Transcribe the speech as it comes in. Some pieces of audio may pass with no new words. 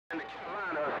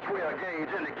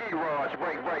gauge in the garage.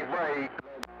 Break.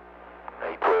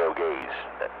 Hey, 12 gauge.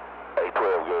 Hey,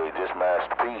 12 gauge. This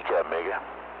Master P, Captain Nigga.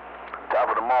 Top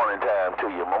of the morning time to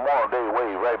you. Memorial Day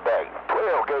wave right back.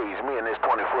 12 gauge. Me and this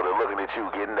 20-footer looking at you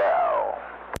getting down.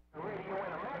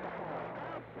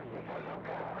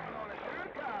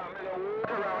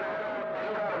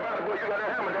 You got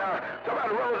that hammer down.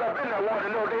 Somebody rose up in there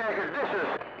wanted to know they had conditions,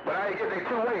 but I ain't get they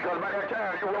two-way because by that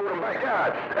time you rolled them back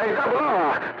out. Hey, Double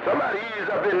R, somebody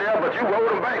eased up in there, but you rolled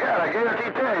them back out. I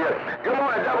guarantee tell you. Good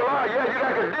morning, Double R. Yeah, you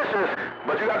got conditions,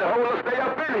 but you got to hold us stay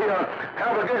up in here.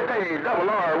 Have a good day, Double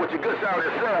R, with your good sound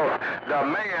yourself. The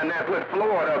man that put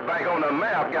Florida back on the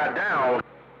map got down.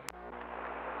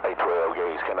 Hey, 12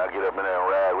 gauge, can I get up in there and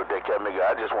ride with that Captain Nigga?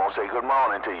 I just want to say good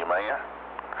morning to you, man.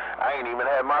 I ain't even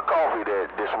had my coffee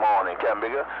this morning, Captain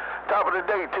Nigga. Top of the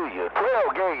day to you.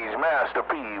 12 gauge Master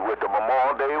P with the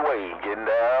Memorial Day wave. Getting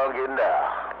down.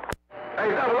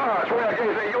 Hey, Double R, 12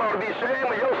 gauge say you ought to be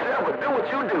ashamed of yourself but do what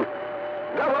you do.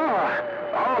 Double R,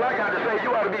 all I got to say,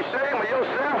 you ought to be ashamed of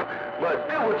yourself but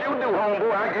do what you do,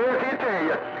 homeboy. I guarantee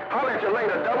tell you. Holler at you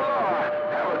later, Double R.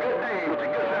 Have a good day with your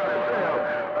good sound yourself.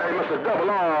 Hey, Mr. Double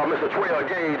R, Mr. 12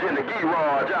 gauge in the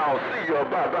garage. I'll see you.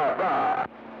 Bye.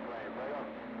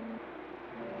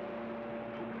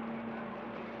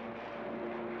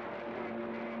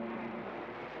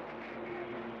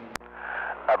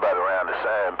 How about around the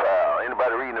same pile?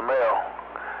 Anybody reading the mail?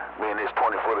 Me and this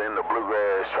 20-footer in the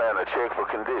bluegrass trying to check for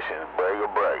condition.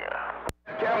 Bragger.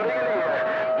 Captain Nigga,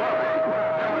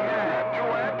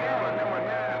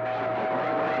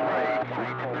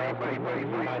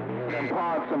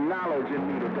 impart some knowledge in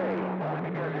me today.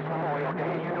 Because it's Memorial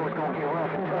Day, you know it's going to get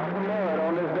rough and tough from there.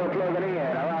 Don't just go plug it in.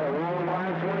 I got a roll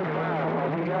line 25.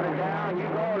 Once you got it down, you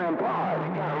go and impart.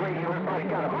 You got a radio, somebody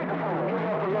got a microphone. Give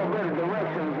us a little bit of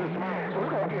directions this morning, so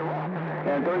it's going to get rough.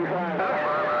 And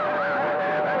 35.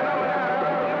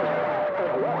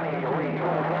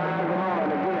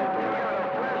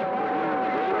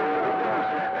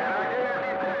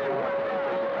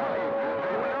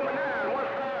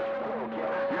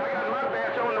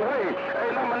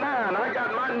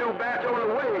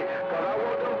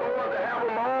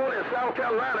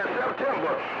 Carolina in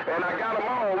September, and I got them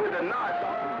on with the knot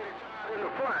in the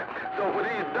front. So for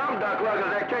these dumb duck luggers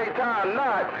that can't tie a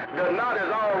knot, the knot is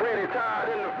already tied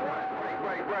in the front.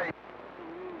 Right.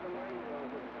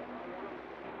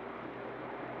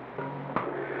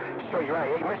 Show you right,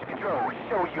 hey, Mr. Control,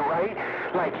 show you right,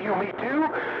 like you, me too.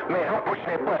 Man, I'm pushing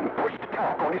that button, push the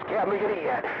talk on this cab, make it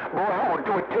in. Boy, I want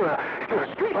to do it till the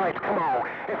street lights come on,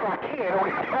 if I can,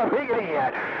 on this cab, make it in.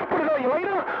 Put it on you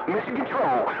later, Mr.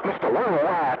 Control, Mr.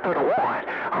 Worldwide 31.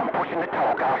 I'm pushing the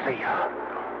talk, I'll see ya.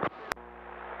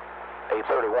 Hey,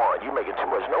 31, you making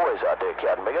too much noise out there,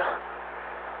 Captain Nigga.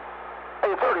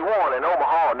 Hey, 31 in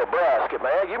Omaha, Nebraska,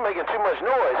 man. You making too much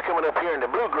noise coming up here in the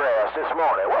bluegrass this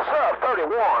morning. What's up, 31?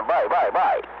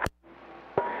 Bye.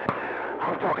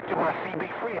 I'm talking to my CB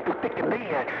friend through thick and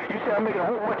thin. You said I'm making a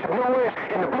whole bunch of noise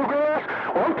in the bluegrass?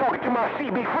 Well, I'm talking to my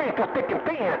CB friend through thick and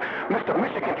thin, Mr.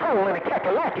 Mission Control in the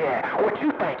Kakalaki. What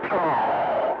you think? Come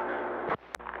on.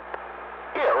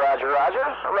 Yeah, Roger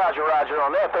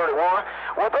on that, 31.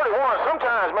 Well, 31,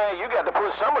 sometimes, man, you got to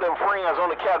put some of them friends on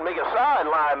the Captain Nigga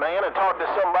sideline, man, and talk to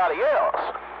somebody else.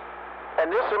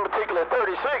 And this in particular,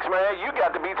 36, man, you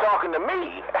got to be talking to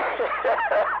me.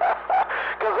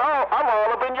 Because I'm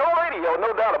all up in your radio,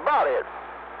 no doubt about it.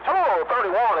 Hello,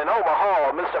 31 in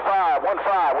Omaha, Mr.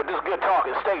 515 with this good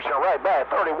talking station right back.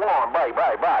 31,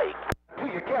 bye. To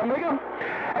you, Captain Nigga.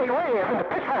 Hey, Rev, in the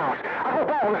pitch house. I hope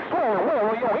all is swollen well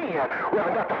on your end.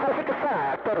 Reverend Dr.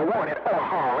 455, 31 in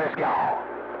Omaha. Let's go.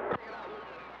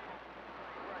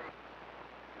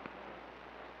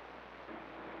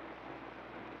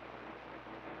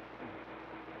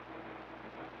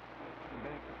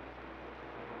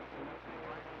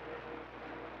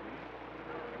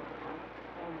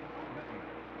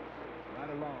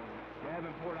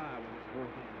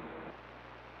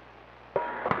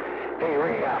 Hey,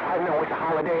 Ray, I know it's a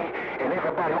holiday, and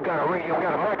everybody who got a radio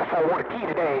got a microphone with a key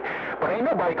today, but ain't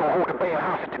nobody gonna hold the band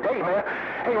hostage today, man.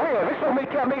 Hey, Ray, if there's so many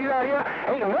Captain Niggas out here,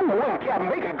 ain't number one Captain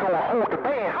Nigga gonna hold the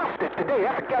band hostage today.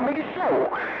 That's a Captain Nigga show.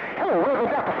 Hello,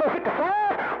 Reverend Dr.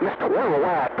 455. Mr.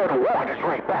 Worldwide 31 is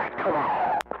right back. Come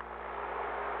on.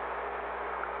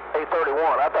 Hey, 31,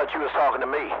 I thought you was talking to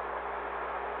me.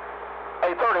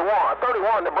 Hey,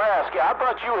 31 Nebraska, I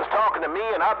thought you was talking to me,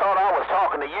 and I thought I was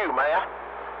talking to you, man.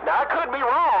 Now, I could be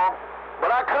wrong, but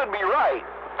I could be right.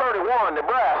 31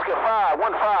 Nebraska,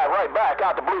 515, right back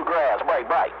out the bluegrass,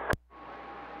 right.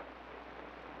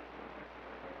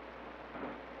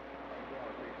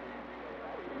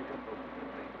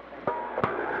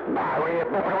 Bye, Red.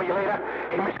 Bumping on you later.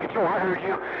 Hey, Mr. Control, I heard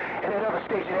you. And that other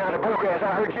station out of Bluegrass,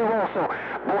 I heard you also.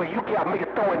 Boy, you got me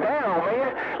throwing down,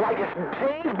 man. Like it's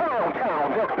James Brown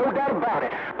town. No doubt about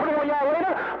it. Put it on y'all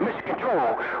later. Mr.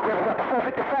 Control, revving up the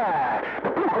 455.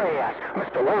 The Bluegrass.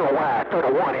 Mr. Worldwide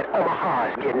 31 in Omaha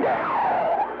is getting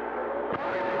down.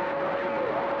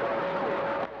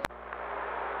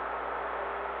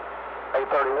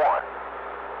 A31.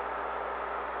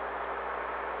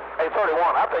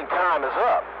 A31, I think time is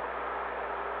up.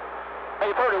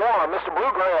 A31, Mr.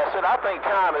 Bluegrass said, I think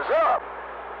time is up.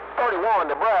 31,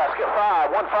 Nebraska,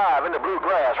 515 in the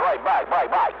Bluegrass, right back. Bye,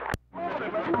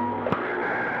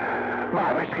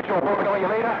 Mr. Control, bumping on you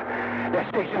later. That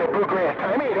station at Bluegrass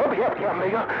time ain't up yet,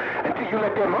 Captain, until you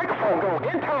let that microphone go.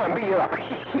 Then time be up.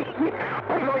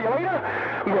 Put it on you later.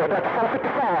 Yeah, that's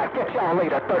 455. Catch y'all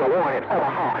later, 31 in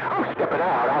Omaha. I'm stepping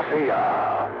out. I'll see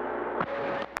ya.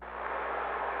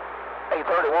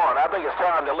 A31, I think it's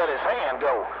time to let his hand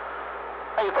go.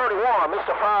 A31,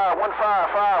 Mr.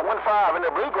 515 in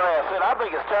the Bluegrass said, I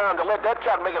think it's time to let that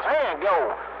cat make his hand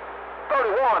go.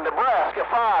 31, Nebraska,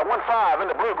 515 in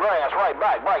the Bluegrass, right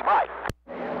back.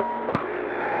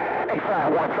 Hey,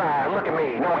 515, look at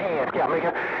me. No hands, Captain.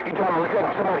 You don't want to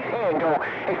let somebody's hand go.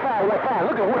 Hey, 515,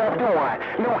 look at what I'm doing.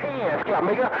 No hands,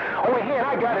 Captain. Only hand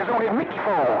I got is on this Mickey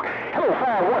phone. Hello,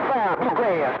 515,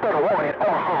 Bluegrass, 31 in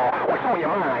Omaha. What's on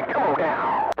your mind? Come on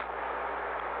down.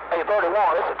 Hey,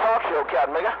 31, it's a talk show,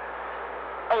 Captain.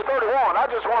 Hey, 31, I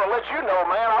just want to let you know,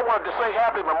 man, I wanted to say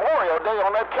Happy Memorial Day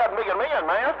on that Captain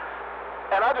man.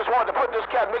 And I just wanted to put this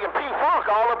Captain P-Funk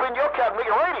all up in your Captain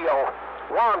radio.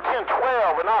 1, 10,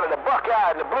 12, and out of the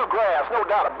Buckeye and the Bluegrass, no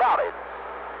doubt about it.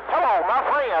 Hello, my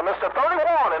friend, Mr.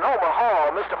 31 in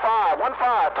Omaha, Mr. 515,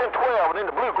 10, 12, and in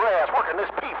the Bluegrass, working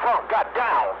this P-Funk, got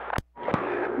down.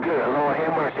 Good Lord,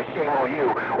 have mercy, shame on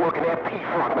you, working that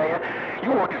P-Funk, man.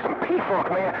 You working some P-Funk,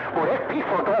 man. Boy, that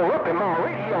P-Funk all up in my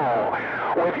radio.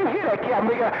 Well, if you hear that, Cat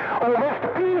Nigga, old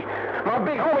Master P, my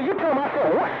big homie, you tell him I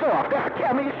said, what's up? That's the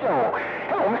Cat Nigga show.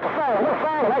 Hello, Mr.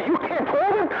 515, like you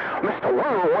 10-12, Mr.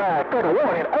 Worldwide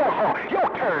 31 in Omaha. Your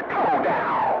turn, come on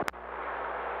down.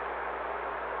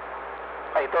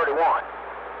 Hey, 31.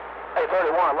 Hey,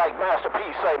 31, like Master P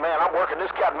say, man, I'm working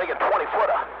this Cat Nigga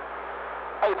 20-footer.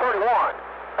 Hey, 31.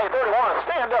 Hey, 31,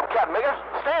 stand up, Cat Nigga.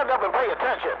 Stand up and pay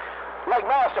attention. Like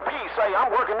Master P say,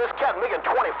 I'm working this Cat Nigga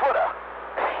 20-footer.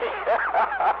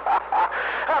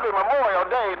 Happy Memorial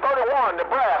Day, 31,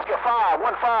 Nebraska, 515,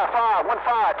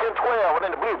 10-12, and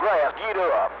in the Bluegrass, get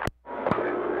up.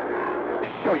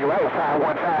 Show you right,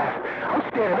 515. I'm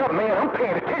standing up, man. I'm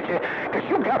paying attention, because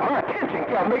you got my attention,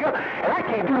 Cat Nigga, and I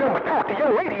can't do nothing but talk to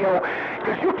your radio,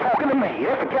 because you talking to me.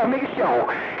 That's the Cat Nigga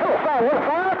show. Hello,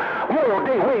 515. Memorial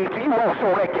Day wave to you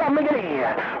also, that Cat Nigga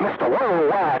in. Mr.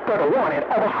 Worldwide 31 in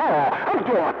Omaha. I'm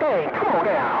doing a thing. Come on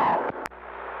down.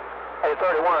 Hey,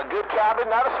 31, good cowboy,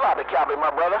 not a sloppy cowboy,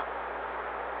 my brother.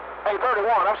 Hey,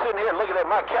 31, I'm sitting here looking at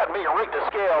my Cat Nigga Richter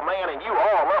scale, man, and you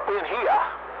all up in here.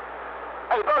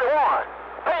 Hey, 31,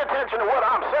 pay attention to what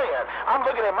I'm saying. I'm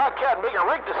looking at my Cat Nigga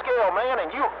Richter scale, man,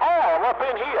 and you all up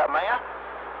in here, man.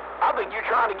 I think you're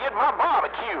trying to get my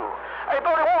barbecue. Hey, 31,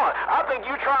 I think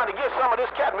you're trying to get some of this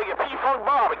Cat Nigga P-Funk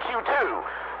barbecue, too.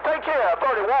 Take care,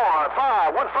 31,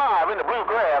 515 in the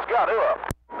Bluegrass, got up.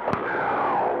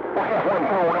 Well, have one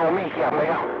going on me, Cat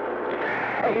Nigga.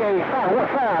 Hey,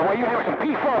 515, well, you having some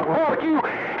P-Funk barbecue?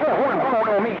 Have one going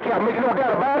on me, Cat Nigga, no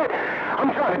doubt about it.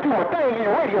 I'm trying to do my thing in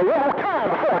your radio one more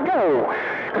time before I go.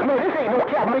 Because, man, this ain't no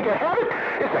Cat Nigga habit.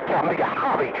 It's a Cat Nigga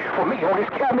hobby for me on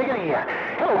this Cat Nigga in.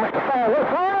 Hello, Mr.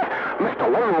 515, Mr.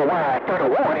 Worldwide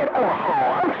 31 in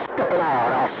Omaha. I'm stepping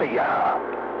out. I'll see ya.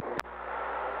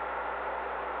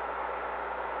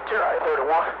 You're right,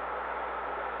 31.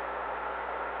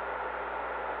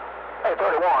 Hey,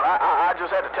 31, I just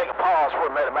had to take a pause for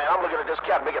a minute, man. I'm looking at this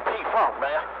Cat Nigga P-Funk,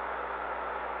 man.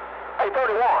 Hey,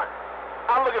 31,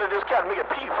 I'm looking at this Cat Nigga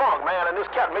P-Funk, man, and this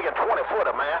Cat Nigga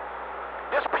 20-footer, man.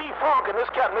 This P-Funk and this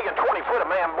Cat Nigga 20-footer,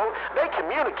 man, they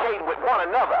communicate with one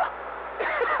another.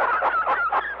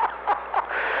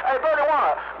 Hey,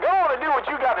 31, go on and do what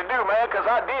you got to do, man, because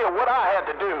I did what I had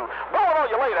to do. Going on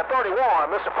you later,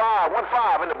 31, Mr.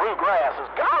 515 in the Bluegrass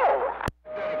is gone.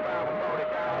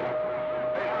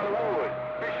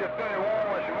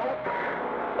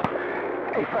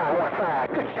 Hey,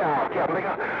 515, good job, Cat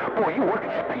Nigga. Boy, you working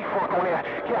some P-Funk on there,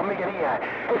 Cat Nigga in.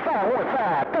 Hey,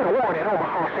 515, 31 in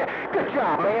Omaha said, good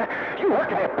job, man. You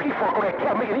working that P-Funk on that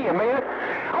Cat Nigga in, man.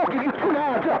 I'm gonna give you 2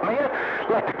 nines up, man.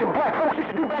 Like the black folks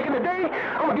used to do back in the day.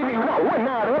 I'm gonna give you not 1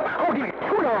 nine up, I'm gonna give you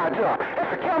 2 nines up.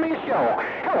 That's the Cat Nigga show.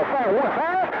 Hello,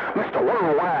 515, Mr.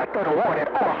 Worldwide 31 in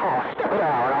Omaha. Step it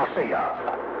out, I'll see ya.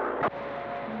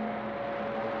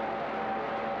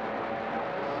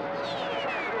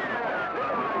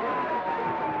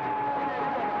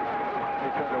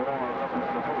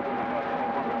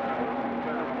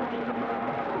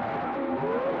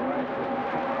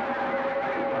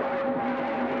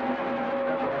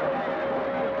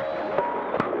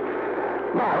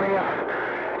 Bye, Rhea.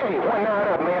 Hey, one night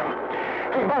up, man.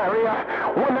 Hey, bye, Rhea.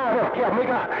 One night up, Cap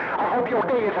Nigga. I hope your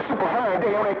day is a super fine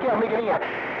day on that Cap Nigga here.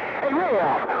 Hey,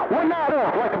 Rhea, one night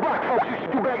up, like the black folks used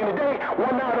to do back in the day.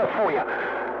 One night up for you.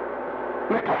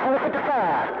 Mr.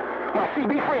 455, my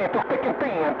CB friend through thick and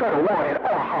thin, 31 and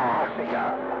I'll see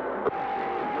ya.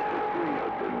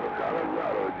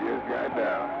 Colorado just got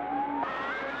down.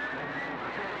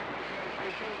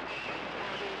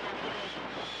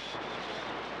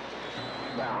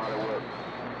 Now, Hollywood.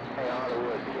 Hey,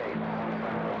 Hollywood, DA.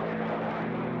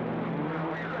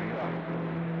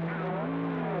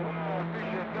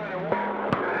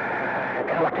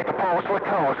 And I'll take a pause for a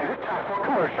cause, because it's time for a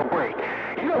commercial break.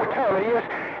 You know what time it is?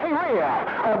 Hey, Ray,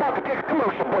 I'm about to take a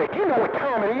commercial break. You know what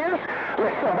time it is?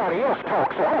 Let somebody else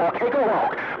talk, so I'm going to take a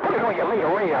walk. Put it on your later,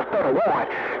 Ray 31.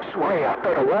 So Ray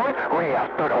 31, Ray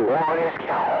 31 is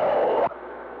gone.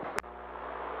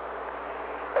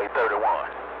 Hey, 31.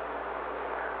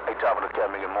 Hey, top of the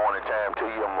Cat Nigga, morning time to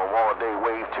you. I'm Memorial Day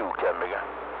Wave 2, Cat Nigga.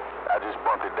 I just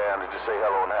bumped it down to just say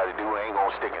hello and how to do. Ain't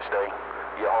gonna stick and stay.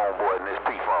 Your homeboy in this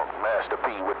P-Funk, Master P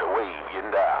with the wave,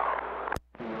 getting down.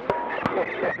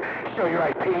 Sure you're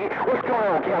right, P. What's going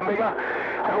on, Cat Nigga?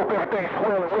 I hope everything's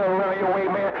well around your way,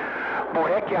 man. Boy,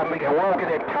 that Cat Nigga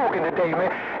walking and talking today, man.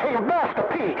 Hey, Master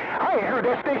P, I ain't heard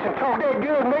that station talk that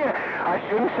good, man. I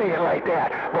shouldn't say it like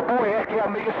that. But boy, that Cat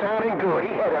Nigga sounding good.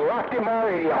 He had it locked in my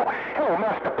radio. Hello,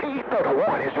 Master P,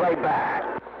 31 is right back.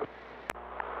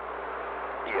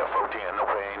 Yeah, 410, no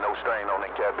pain, no strain on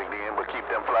that Cat Big then, but keep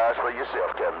them flies for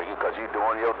yourself, Cat Big, because you're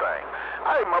doing your thing.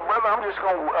 Hey, my brother, I'm just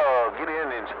gonna get in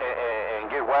and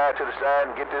get wired to the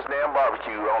side and get this damn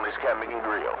barbecue on this Cat Big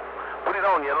grill. Put it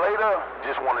on you later.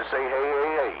 Just want to say,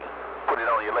 hey. Put it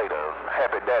on you later.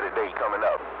 Happy Daddy Day coming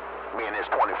up. Me and this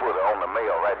 20-footer on the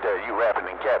mail right there. You rapping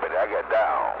and capping it. I got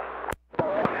down.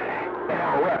 And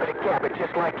I'll wrap it and cap it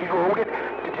just like you wrote it,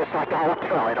 just like I'll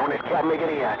tell it on this Cat Nigga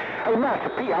here. Hey,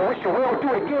 Master P, I wish you well.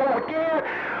 Do it again.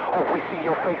 Oh, we see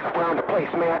your face around the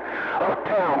place, man.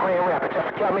 Uptown, Grand Rapids, that's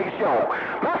a Cat Nigga show.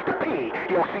 Master P,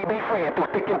 your CB friend through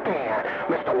thick and thin.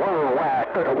 Mr. Worldwide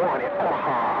 31 and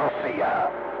I'll see ya.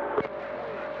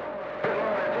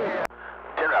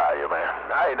 Man.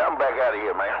 Alright, I'm back out of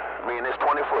here, man. Me and this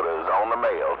 20-footer is on the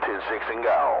mail. 10-6 and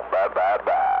gone. Bye.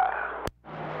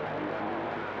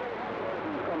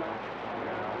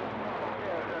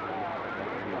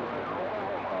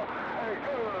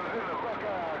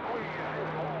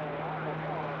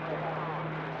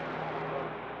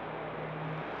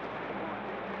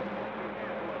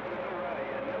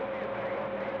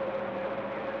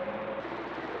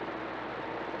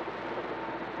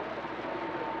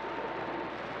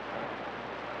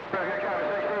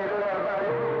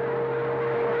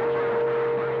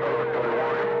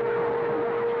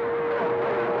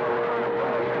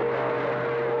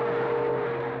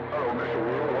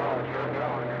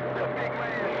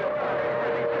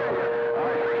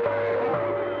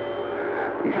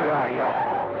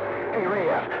 Hey,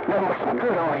 Rhea, nothing but some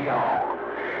good on y'all.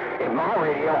 In my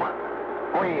radio,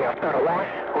 Rhea 31,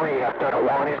 Rhea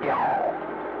 31 is gone.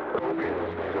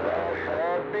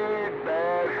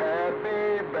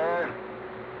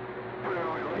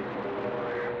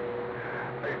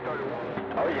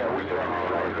 Oh yeah, we doing all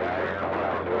right, guys.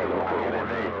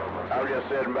 I was just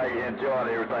sitting back here enjoying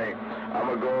everything. I'm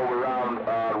gonna go over around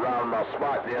my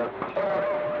spot there.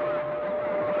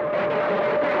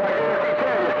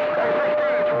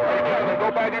 Go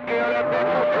back and tell that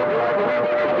bitch.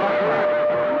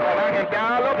 And I can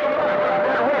dial up some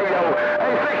radio.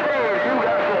 Hey, 16, you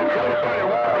got some somebody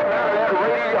walking down that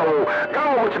radio. Go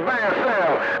on with your band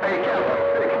sound. Hey,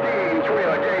 Captain 16,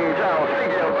 12, James House,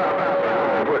 CJ,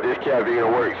 bye. Put this cap in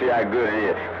work, see how good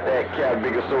it is. That cap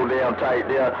big is so damn tight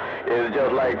there, it's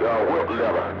just like whip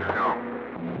leather.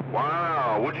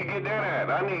 Wow, where'd you get that at?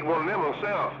 I need one of them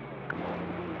myself.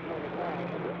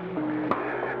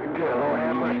 Good Lord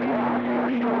have mercy.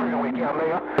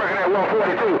 Working at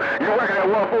 142. You're working at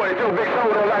 142. Big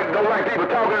Soul don't like people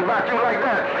talking about you like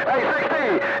that. Hey,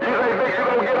 16, you say Big, you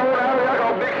gonna get on out of there?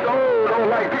 Cause Big Soul don't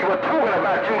like people talking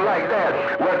about you like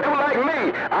that. Well, do like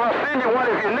me. I'll send you one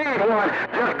if you need one.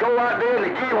 Just go out there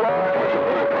and get one.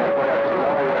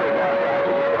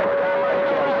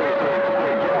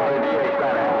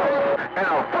 And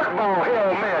a football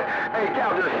helmet. Hey,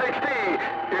 Captain 16,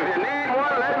 if you need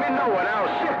one, let me know and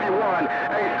I'll ship you one.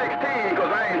 Hey, 16,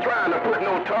 because I ain't trying to put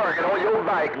no target on your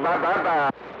bike.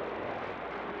 Bye.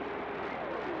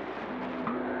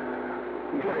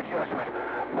 Good adjustment.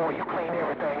 Boy, you cleaned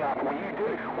everything up. When you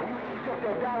took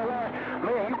that dollar line,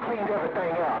 man, you cleaned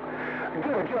everything up.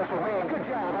 Good adjustment, man. Good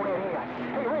job on that here.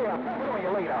 Hey, Ray, put on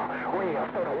you later. Ray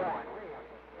 31.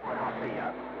 I'll see ya.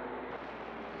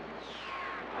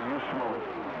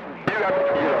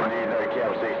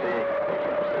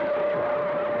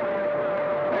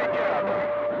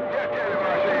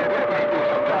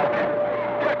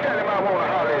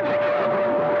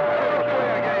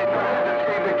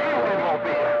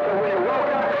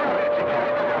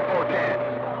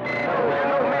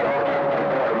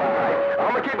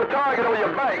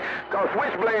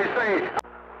 switchblade say.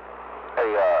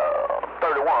 Hey,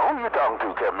 31, who you talking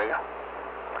to, Captain Mega?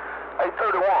 Hey,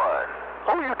 31,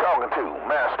 who you talking to?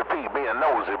 Master P being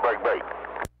nosy, break.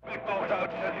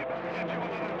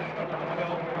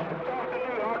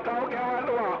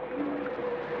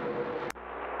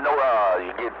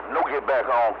 No get back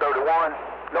on 31?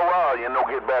 No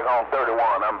get back on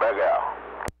 31, I'm back out.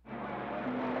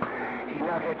 He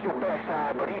knocked at your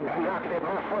backside, but he knocked at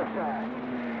my front side.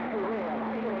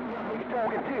 He's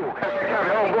talking to you.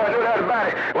 Homeboy knew that about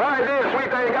it. Well, I did, sweet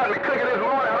thing got me cooking this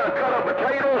morning. I done cut up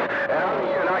potatoes,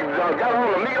 and I got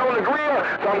all the meat on the grill,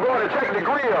 so I'm going to check the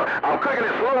grill. I'm cooking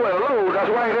it slow and low, that's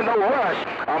why I ain't in no rush.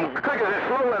 I'm cooking it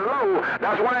slow and low,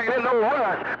 that's why I ain't in no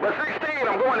rush. But 16,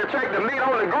 I'm going to check the meat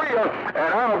on the grill, and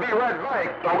I'll be right back.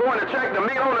 I'm going to check the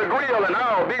meat on the grill, and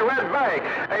I'll be right back.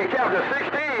 Hey, Captain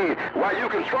 16, while you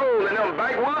controlling them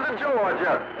backwoods of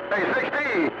Georgia. Hey,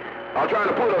 16, I'm trying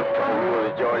to put a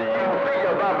toe Georgia. You see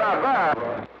ya, bye.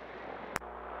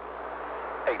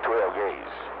 Hey, 12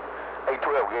 gauge. Hey,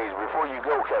 12 gauge, before you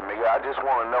go, Captain Mega, I just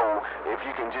want to know if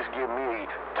you can just give me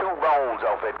 2 bones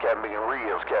off that Captain Mega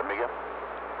ribs, Captain Mega.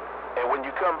 And when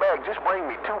you come back, just bring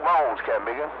me 2 bones, Captain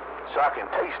Mega, so I can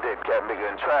taste that Captain Mega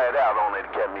and try it out on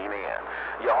that Captain Mega end.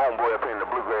 Your homeboy up in the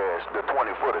bluegrass, the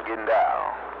 20-footer getting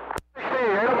down.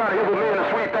 Ain't nobody here with me in the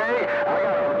sweet thing.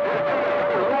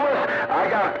 I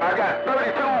got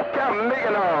 32 Captain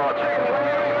Mega chicken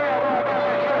wings.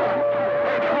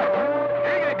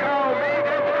 He can call me.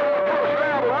 Put a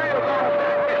slab of ribs on.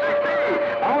 Hey, 16.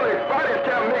 I only fight this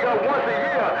Captain Mega once a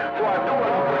year, so I do it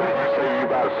all in one sitting. You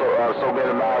about so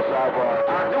many miles south of?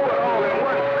 I do it all in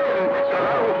one sitting, so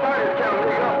I don't fight this Captain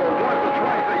Mega but once or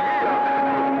twice a year.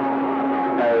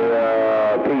 Hey,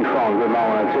 P-Funk, good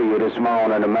morning to you this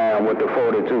morning, the man with the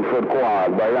 42-foot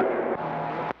quad, brother.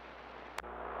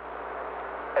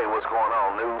 Hey, what's going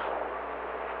on, News?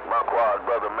 My quad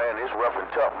brother, man, it's rough and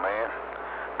tough, man.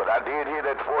 But I did hear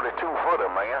that 42-footer,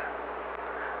 man.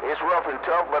 It's rough and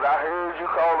tough, but I heard you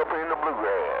call up in the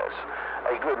bluegrass.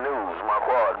 Hey, good news, my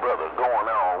quad brother, going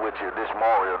on with you this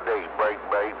Memorial Day, break.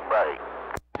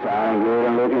 Sounding good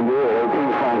and looking good. Hey,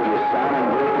 P-Funk, you're sounding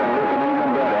good and looking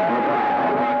even better.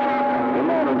 Good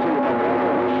morning to you, my brother.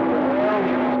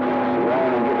 Sit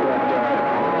down and get that,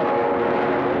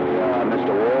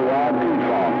 Mr. Worldwide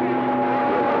P-Funk.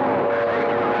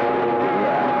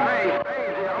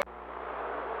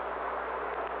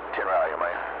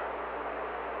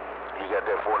 Got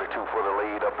that 42-footer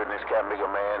laid up in this Cat Mega,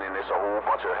 man, and it's a whole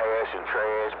bunch of hash and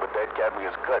trash, but that Cat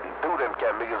Mega's cutting through them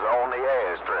Cat Megas on the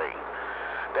ashtray.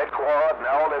 That quad and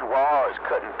all that wire is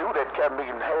cutting through that Cat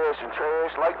Mega hash and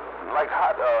trash like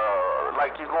hot,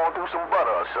 like you're going through some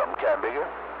butter or something, Cat Mega.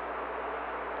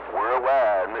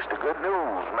 Worldwide, Mr. Good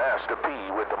News, Master P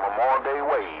with the Memorial Day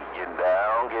wave, getting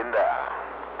down.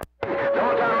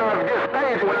 Don't tell me I'm just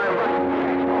staging when I'm...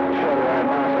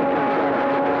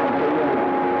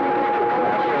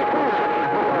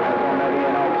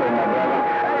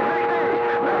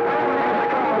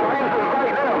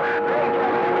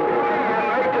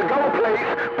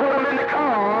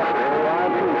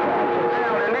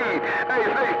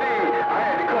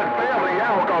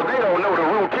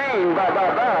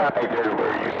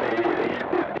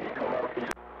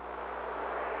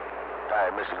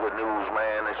 Mr. Good News,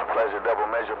 man, it's a pleasure, double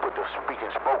measure, put the speaking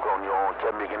spoke on you on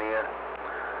Captain Mega in.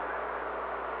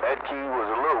 That key was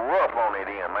a little rough on it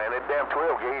in, man. That damn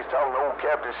 12 gauge talking to old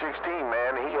Captain 16,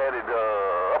 man, he had it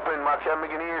up in my Captain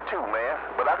Mega ear too, man.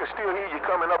 But I could still hear you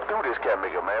coming up through this Captain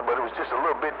Mega, man, but it was just a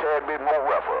little bit, tad bit more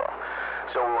rougher.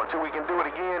 So until we can do it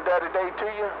again, day to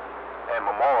you, and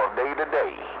Memorial Day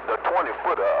today, the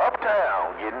 20-footer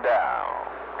uptown getting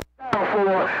down.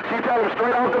 She tell them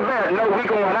straight off the bat, no, we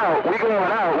going out.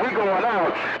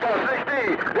 Cause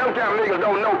 16, them Captain Megas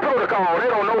don't know protocol. They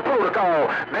don't know protocol.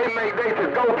 They to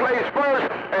go place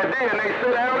first, and then they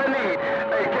sit down and eat.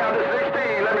 Hey, Captain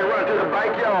 16, let me run to the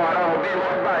backyard. I'll be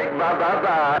right back.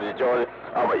 Bye. George,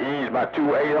 I'm going to ease my 2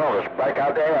 800s back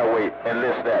out the airway and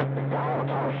list that.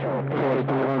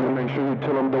 Make sure you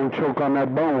tell him don't choke on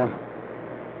that bone.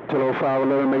 Tell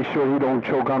 0511, make sure he don't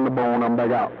choke on the bone. I'm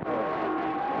back out.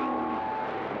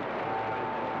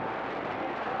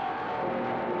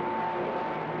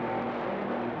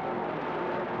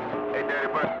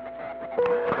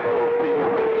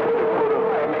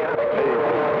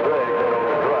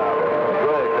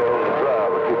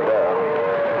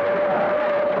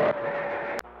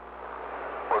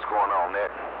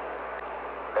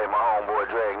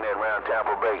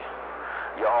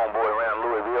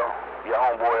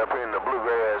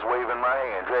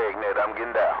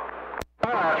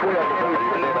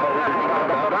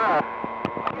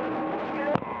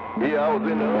 Yeah, I was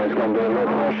in the... There's going to be a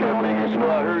little pressure on it. So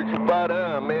I heard you bow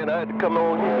down, man. I had to come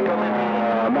on here, come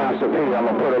in. Master P, I'm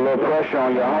going to put a little pressure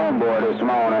on your homeboy this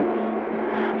morning.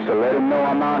 So let him know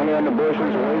I'm out here in the bushes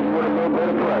waiting with a little bit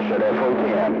of pressure there for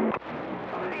him.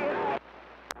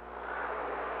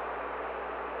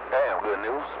 Damn, good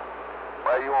news.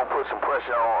 Why you want to put some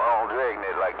pressure on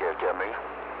Dragnet like that, Captain?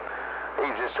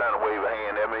 He's just trying to wave a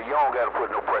hand at me. You don't got to put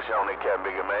no pressure on that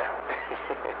Captain, man.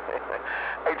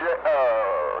 Hey,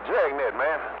 Dragnet,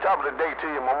 man. Top of the day to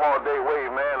you, Memorial Day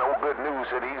wave, man. Old good news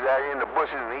said he's out here in the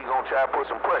bushes and he's going to try to put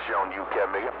some pressure on you,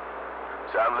 Captain.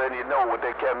 So I'm letting you know what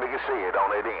that Captain said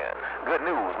on that end. Good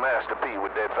news, Master P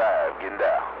with that 5 getting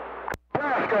down.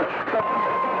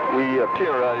 We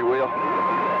terrorize you, Will.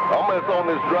 I'm mess on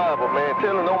this driver, man.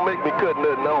 Tell him don't make me cut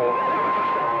nothing on.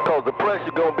 Cause the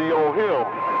pressure gonna be on him.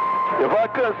 If I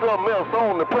cut something else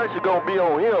on, the pressure gonna be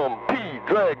on him. P,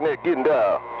 Dragnet getting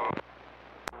down.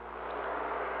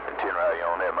 Terrorize you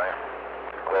on that, man.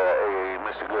 Well, hey,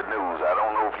 Mr. Good News, I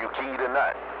don't know if you keyed or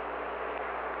not.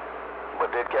 But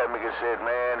that Captain said,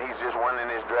 man, he's just running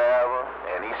his driver,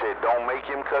 and he said, don't make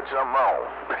him cut something on.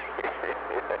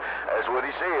 That's what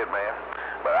he said, man.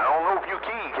 But I don't know if you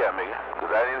keyed, Captain, because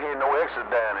I didn't hear no extra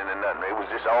down into nothing. It was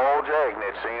just all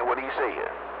Dragnet saying what he said.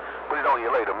 Put it on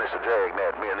you later, Mr.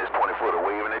 Dragnet, me and this 20-footer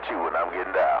waving at you, and I'm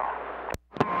getting down.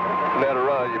 Let her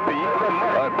ride you, P.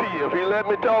 P, if he let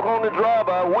me talk on the drive,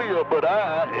 I will, but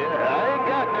I ain't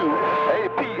got to. Hey,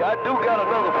 P, I do got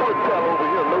another foot pedal over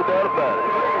here, no doubt about it.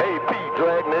 Hey, P,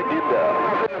 Dragnet, get down.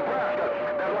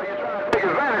 That's why you're trying to take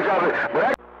advantage of it, but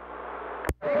I...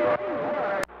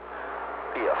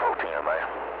 Yeah, 14, man.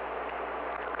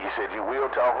 You said you will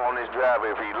talk on this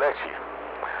driver if he lets you.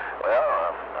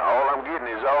 Well, all I'm getting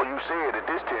is all you said at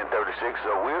this 1036,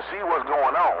 so we'll see what's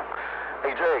going on.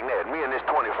 Hey, Dragnet, me and this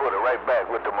 20-footer right back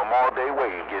with the Memorial Day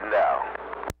wave getting down.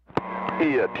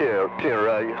 Yeah,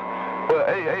 terrorize you. Well,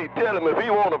 hey, tell him if he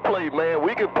want to play, man,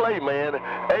 we can play, man.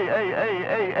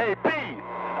 Hey, P,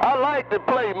 I like to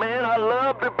play, man. I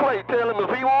love to play. Tell him if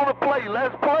he want to play,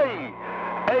 let's play.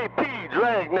 Hey, P,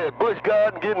 Dragnet, Bush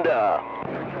Garden getting down.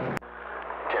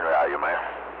 Terrorize you, man.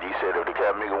 He said if the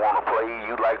Captain want to play,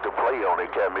 you'd like to play on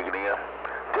it, Captain then.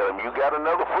 Tell him you got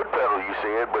another foot pedal, you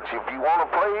said, but if you want to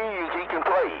play, he can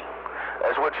play.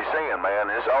 That's what you're saying, man.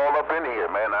 It's all up in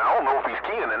here, man. I don't know if he's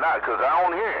keying or not, because I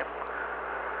don't hear him.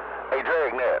 Hey,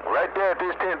 Dragnet, right there at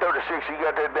this 1036, you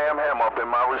got that damn hammer up in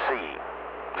my receive.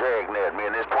 Dragnet, me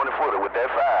and this 20-footer with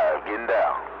that 5 getting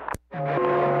down.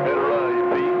 Better ride you,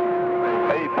 P.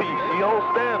 Hey, P, she on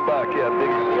standby, Captain.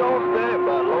 She on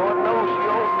standby, Lord knows she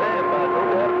on standby. No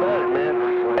doubt about it, man.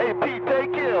 Hey, P,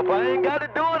 take care. If I ain't got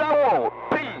to do it, I won't.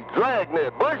 P,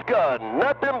 Dragnet, Bush Garden,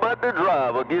 nothing but the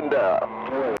driver getting down.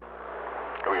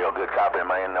 Real good copy,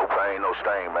 man. No pain, no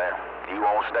stain, man. You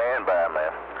on standby,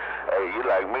 man. Hey, you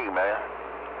like me, man.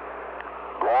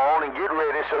 Go on and get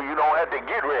ready so you don't have to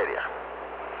get ready.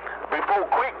 Before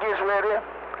Quick gets ready,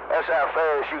 that's how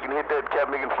fast you can hit that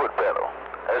Captain foot pedal.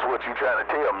 That's what you trying to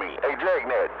tell me. Hey,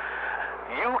 Dragnet,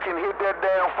 you can hit that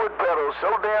damn foot pedal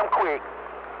so damn quick,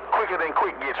 quicker than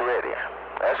Quick gets ready.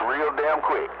 That's real damn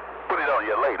quick. Put it on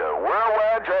you later.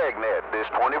 Worldwide Dragnet, this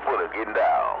 20-footer getting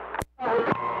down.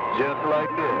 Just like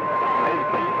that. Hey,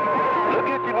 P, look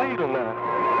at your needle now.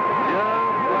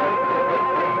 Just like that.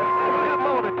 Good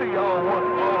morning to you all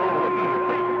once more.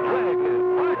 P, Dragnet,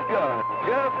 Bush Garden,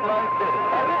 just like that.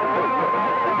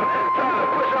 Trying to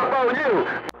push up on you.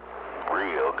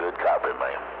 Real good copy,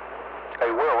 man.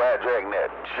 Hey, Worldwide Dragnet,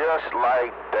 just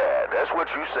like that. That's what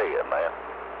you said, man.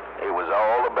 It was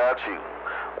all about you.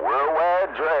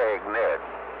 Worldwide Dragnet,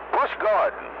 Bush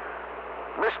Garden,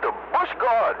 Mr. Bush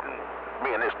Garden. Me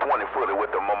and this 20-footer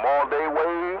with the Memorial Day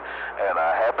wave and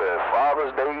a happy Father's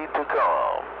Day to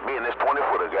come. Me and this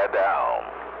 20-footer got down.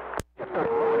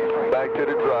 Back to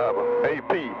the driver. Hey,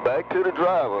 P, back to the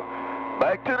driver.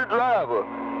 Back to the driver.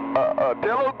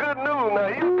 Tell him good news now.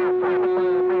 He's a friend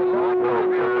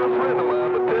of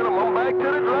mine, but tell him I'm back to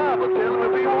the driver. Tell him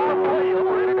if he want to play, I'm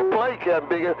ready to play,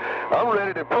 Captain. I'm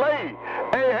ready to play.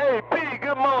 Hey, P,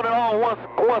 good morning all once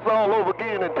all over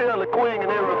again, and tell the Queen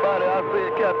and everybody I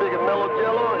said Captain Mellow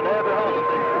Jello and happy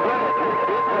holidays.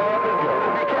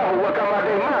 Be careful what come out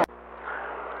their mouth.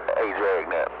 Hey,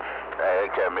 Dragnet. Hey,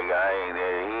 Captain, he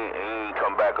ain't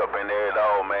come back up in there at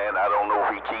all, man. I don't know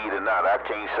if he keyed or not. I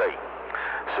can't say.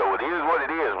 So it is what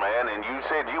it is, man. And you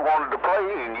said you wanted to play,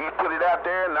 and you put it out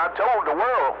there, and I told the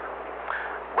world.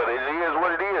 But it is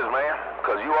what it is, man.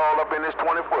 Because you all up in this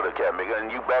 20-footer, Captain,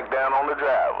 and you back down on the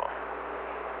driver.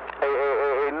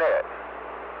 Hey, Nat.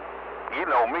 You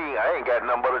know me, I ain't got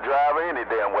nothing but a driver any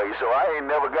damn way, so I ain't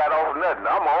never got off nothing.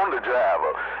 I'm on the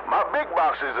driver. My big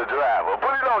box is a driver.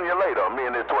 Put it on you later. Me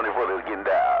and this 20-footer is getting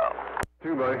down.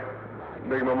 Too, buddy.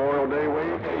 Big Memorial Day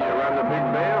week. You run the big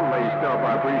band, lay stuff.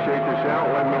 I appreciate the shout.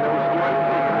 Let me know what.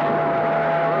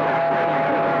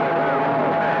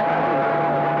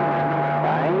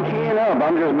 I ain't keying up.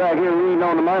 I'm just back here reading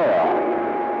on the mail.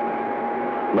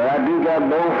 But I do got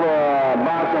both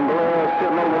boxing gloves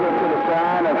sitting over here to the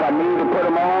side. If I need to put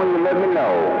them on, you let me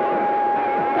know.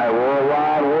 Hey,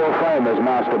 worldwide, world famous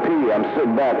Master P. I'm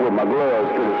sitting back with my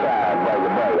gloves to the side, brother.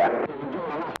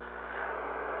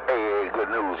 Hey,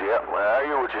 good news, yeah. Well, I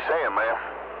hear what you're saying, man.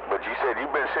 But you said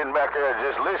you've been sitting back there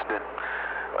just listening.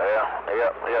 Well,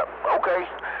 yep. Okay.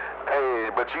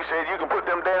 Hey, but you said you can put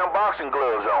them damn boxing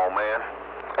gloves on, man.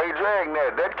 Hey,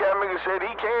 Dragnet, that cat nigga said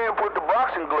he can put the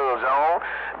boxing gloves on,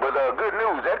 but good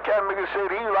news, that cat nigga said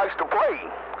he likes to play.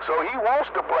 So he wants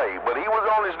to play, but he was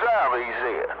on his driver, he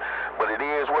said. But it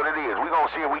is what it is. We're going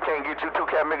to see if we can't get you two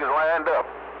cat niggas lined up.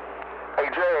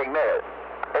 Hey, Dragnet.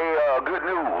 Hey, good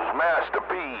news, Master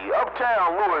P.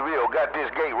 Uptown Louisville got this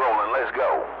gate rolling. Let's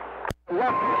go.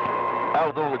 I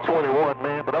was only 21,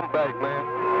 man, but I'm back, man.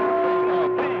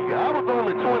 P, I was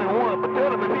only 21, but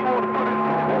tell him if he want to put his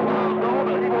gloves on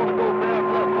or he want to go bare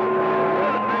knuckle.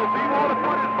 Tell him if he want to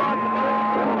put his boxing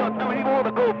gloves on, he want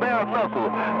to go bare knuckle.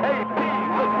 Hey, P,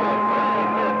 look for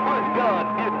that push God,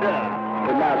 get down.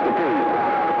 The Master P.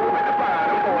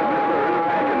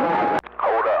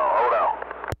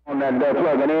 On that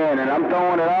plugging in, and I'm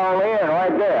throwing it all in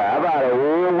right there. How about a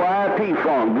worldwide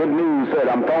P-Funk? Good news said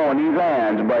I'm throwing these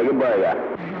hands, brother.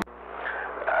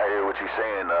 I hear what you're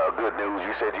saying. Good news.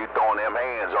 You said you throwing them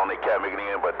hands on the cat nigga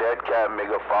in, but that cat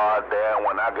nigga far down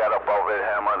when I got up off that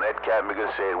hammer, and that cat nigga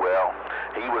said, well,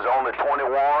 he was only 21,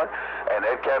 and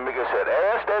that cat nigga said,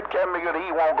 ask that cat nigga that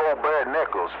he won't go bare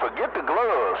knuckles. Forget the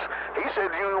gloves. He said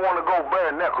you want to go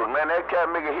bare knuckles, man. That cat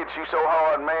nigga hits you so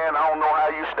hard, man, I don't know how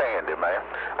you stand it, man.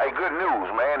 Hey, good news,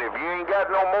 man. If you ain't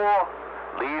got no more,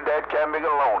 leave that cat nigga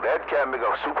alone. That cat nigga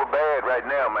super bad right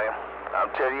now, man. I'm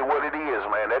telling you what it is,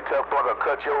 man. That cup plugger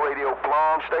cut your radio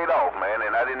plumb straight off, man,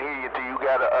 and I didn't hear you till he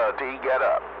got up.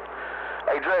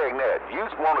 Hey, Dragnet, you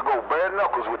want to go bare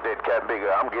knuckles with that cat bigger.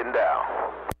 I'm getting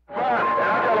down. Fine, and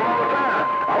I tell him all the time,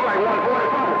 I'm like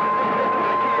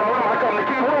 144. I come to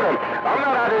key with him. I'm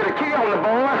not out here to key on the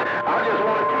boys. I just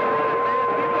want to key.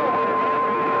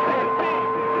 Hey, P,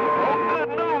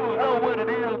 good news, know what it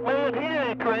is, man. He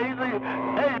ain't crazy.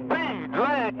 Hey, P,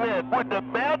 Dragnet with the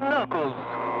bad knuckles.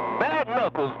 Bad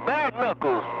knuckles.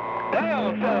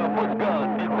 Downtown, what's God?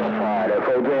 All right,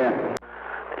 F.O.10.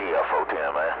 Yeah,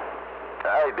 410, man.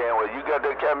 All right, damn, well, you got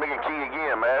that cat making key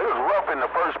again, man. It was rough in the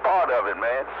first part of it,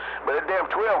 man. But that damn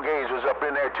 12 gauge was up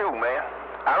in there, too, man.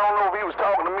 I don't know if he was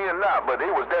talking to me or not, but it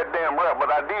was that damn rough.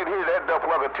 But I did hear that duck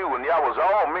plugger, too, and y'all was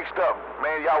all mixed up.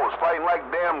 Man, y'all was fighting like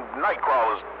damn night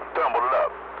crawlers tumbled it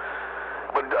up.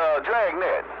 But,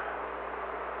 Dragnet,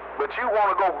 but you want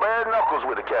to go bare knuckles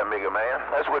with the cat nigga, man.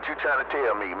 That's what you trying to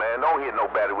tell me, man. Don't hit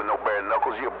nobody with no bare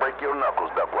knuckles. You'll break your knuckles,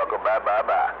 duck plugger. Bye.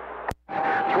 Well,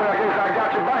 I guess I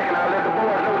got your back, and I'll let the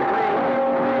boys know the green.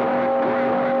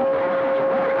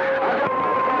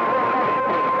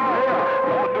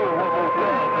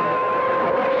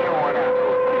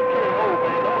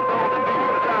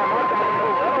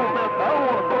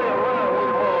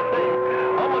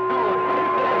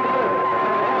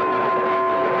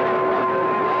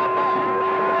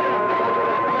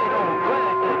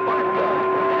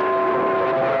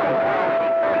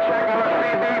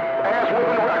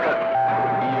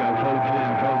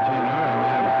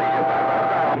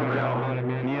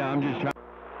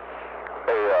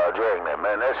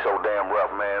 Man, that's so damn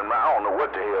rough, man. I don't know what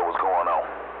the hell was going on.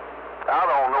 I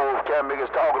don't know if cat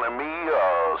nigga's talking to me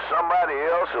or somebody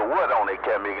else or what on that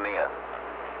cat nigga in.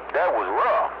 That was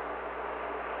rough.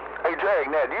 Hey,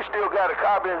 Dragnet, you still got a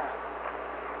copy?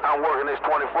 I'm working this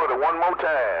 20-footer one more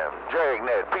time.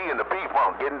 Dragnet, P and the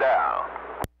P-Funk getting down.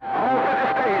 On to the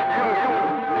stage.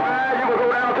 You can go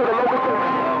down to the local court.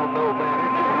 I don't know,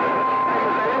 man.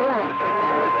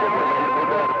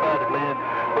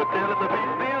 But tell him if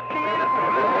he's still kid,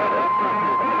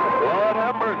 Lord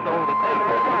have mercy on him.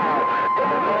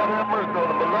 Lord have mercy on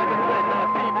him. But like I said, now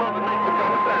P Mother Nature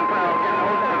gonna stand proud,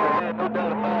 man, no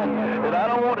doubt about it. And I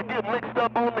don't want to get mixed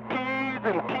up on the keys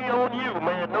and key on you,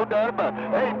 man, no doubt about it.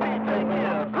 Hey, P, take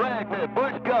care. Dragnet,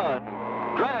 Bush God.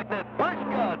 Dragnet, Bush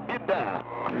God, get down.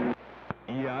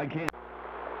 Yeah, I can't.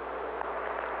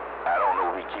 I don't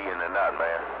know if he keying or not,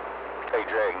 man. Hey,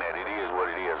 Dragnet, it is what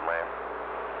it is, man.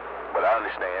 But I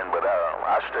understand, but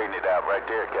I straighten it out right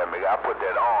there, cat nigga. I put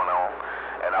that on,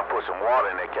 and I put some water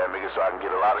in that cat nigga so I can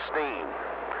get a lot of steam.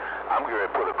 I'm going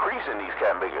to put a crease in these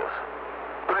cat niggas.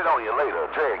 Put it on you later,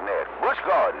 Dragnet, Busch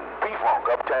Garden, P-Funk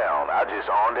uptown. I just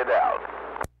on it out.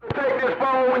 Take this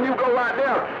phone when you go out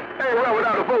there. Hey, well,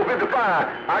 without the 455,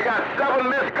 I got 7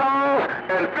 missed calls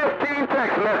and 15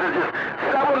 text messages.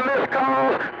 7 missed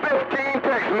calls, 15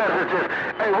 text messages.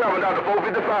 Hey, well, without the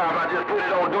 455, I just put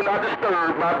it on Do Not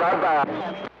Disturb. Bye.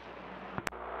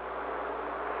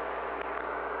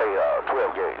 Hey,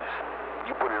 12 gauge.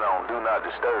 You put it on Do Not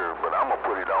Disturb, but I'm going to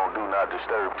put it on Do Not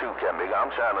Disturb too, cat nigga. I'm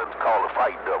trying to call a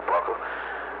fight, duck bucker.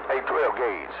 Hey, 12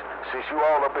 gauge, since you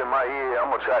all up in my ear, I'm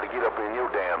going to try to get up in your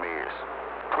damn ears.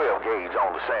 12 gauge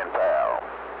on the Sand Pal.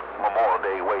 Memorial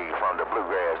Day wave from the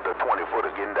Bluegrass, the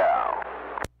 20-footer getting down.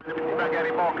 I got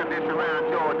any more condition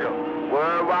around Georgia.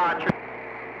 Worldwide.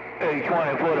 Hey,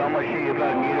 20-footer, I'm going to see if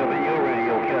I can get up in your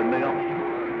radio, cat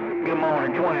nigga. Good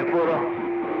morning, 20-footer.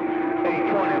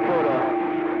 Hey, 20-footer,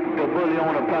 the bully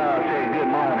on the pile said good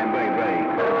morning, baby.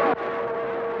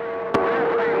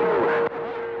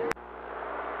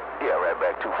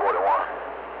 Back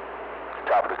 241.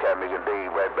 Top of the cat nigga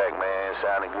Dave right back, man.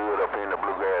 Sounding good up in the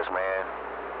Bluegrass, man.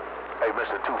 Hey,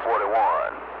 Mr. 241.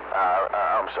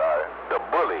 I'm sorry. The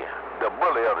bully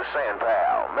of the Sand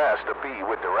Pal, Master P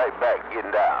with the right back getting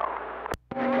down.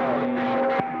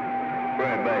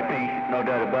 Right back, P. No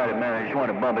doubt about it, man. I just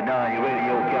want to bump it down your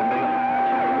radio, cat nigga.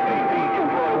 Hey, P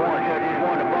 241, I just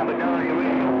want to bump it down your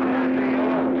radio.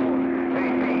 Hey,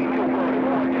 P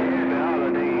 241, it's the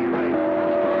holidays, right?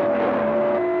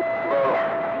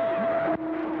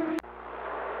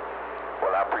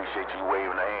 I appreciate you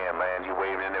waving the hand, man. You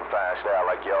waving in fine style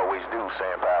like you always do,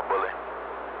 Sand Pal Bully.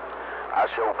 I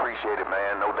sure appreciate it,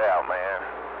 man, no doubt, man.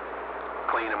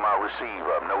 Cleaning my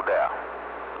receiver up, no doubt.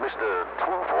 Mr.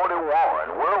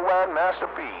 241, Worldwide Master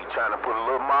P, trying to put a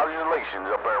little modulations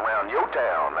up around your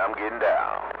town. I'm getting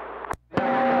down.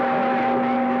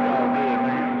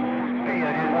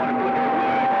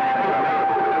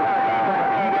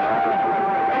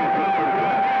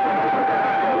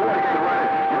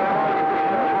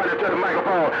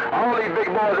 All these big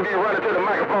boys will be running to the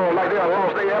microphone like they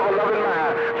lost their ever-loving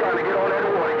mind, trying to get on that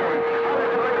Watergats.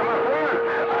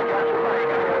 I got you right.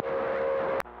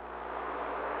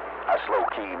 I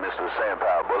slow-keyed Mr. Sand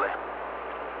Pal Bully.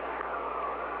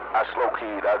 I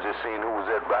slow-keyed. I just seen who was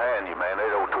that behind you, man.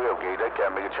 That old 12 gauge, that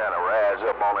cat nigga trying to rise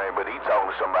up on there, but he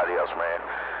talking to somebody else, man.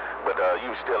 But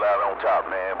you still out on top,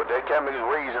 man. But that cat nigga's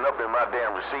raising up in my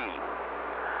damn receive.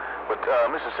 But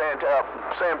Mr. Sand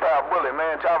Pal Bully,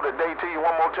 man, top of the day to you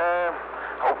one more time.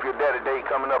 Hope your daddy day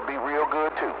coming up be real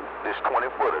good too. This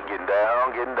 20-footer getting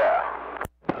down.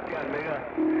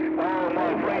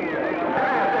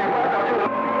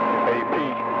 Hey, P,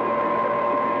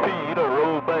 you done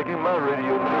rolled back in my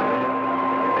radio, man.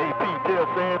 Hey, P, tell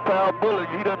Sand Pal Bully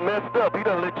he done messed up. He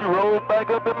done let you roll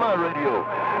back up in my radio.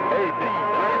 Hey, P,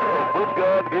 Busch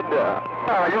Garden getting down.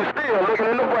 You still looking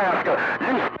in Nebraska.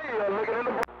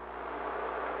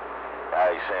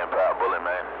 Hey, Sand Pal Bully,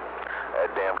 man.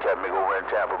 That damn cat nigga over in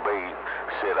Tampa Bay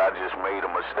said I just made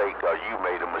a mistake, or you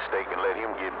made a mistake, and let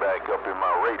him get back up in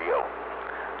my radio.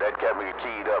 That cat nigga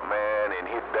keyed up, man, and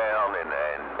hit down, and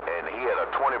he had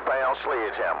a 20-pound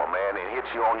sledgehammer, man, and hit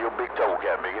you on your big toe,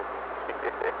 cat nigga.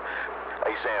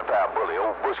 Hey, Sand Pal Bully,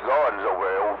 old Busch Gardens over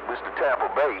there, old Mr.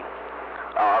 Tampa Bay.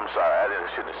 Oh, I'm sorry, I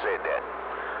shouldn't have said that.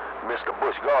 Mr.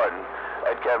 Busch Garden.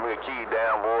 That cat nigga keyed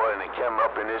down, boy, and it came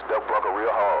up in this duck bucker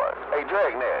real hard. Hey,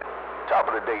 Dragnet, top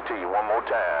of the day to you one more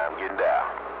time, getting down.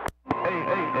 Hey,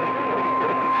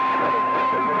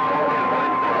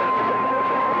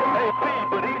 P,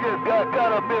 but he just got caught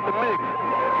up in the mix.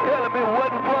 Tell him it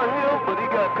wasn't for him, but he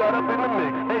got caught up in the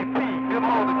mix. Hey, P, good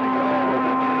morning to you.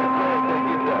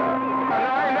 Get down.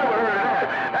 I ain't never heard of that.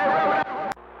 Hey,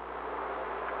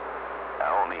 I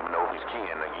don't even know if he's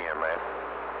keying again, man.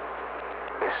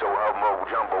 It's so humble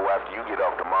jumbo after you get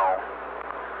off the mall.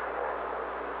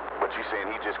 But you saying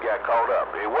he just got caught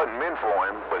up. It wasn't meant for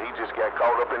him, but he just got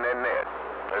caught up in that net.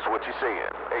 That's what you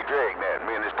saying. Hey, Dragnet,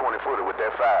 me and this 20-footer with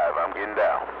that 5, I'm getting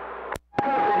down.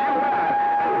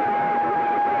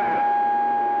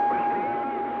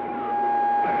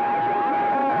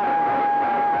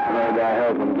 God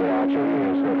help him get out your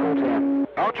ears,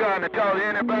 I'm trying to talk to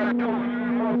anybody too.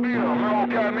 Mobile, my old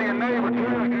cat me a neighbor,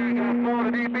 12 gauge on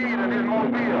 40 dBs in this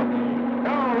Mobile.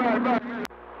 All right about this.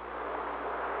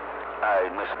 Hey,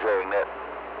 Mr. Dragnet.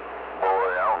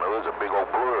 Boy, I don't know, there's a big old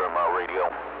blur in my radio.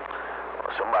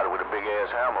 Somebody with a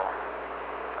big-ass hammer.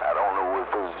 I don't know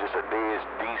if it was just a dead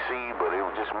DC, but it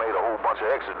just made a whole bunch of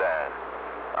exodyne.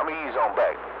 I'm ease on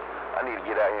back. I need to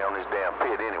get out here on this damn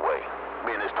pit anyway.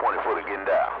 Me and this 20-footer getting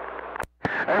down.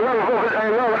 Hey, run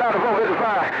without the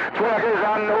 455. 12 gauge,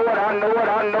 I know it,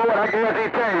 I guarantee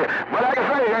tell you. But like I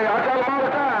say, hey, I tell them all the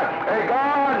time, hey,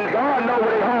 God know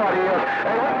where their heart is.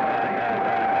 Hey,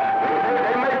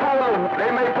 they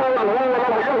may pull the wool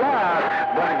over your eyes,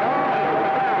 but God knows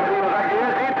where it is, I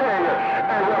guarantee tell you.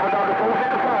 Hey, Reverend Dr.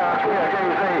 455, 12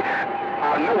 gauge, hey,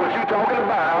 I know what you talking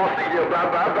about. I'll see you. Bye.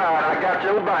 I got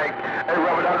your bike. Hey,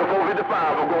 Reverend Dr. 455,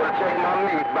 I'm going to check my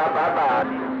meat. Bye.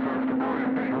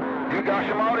 You got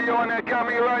some audio on that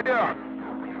camera right there?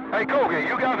 Hey, Kogi,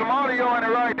 you got some audio on it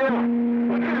right there?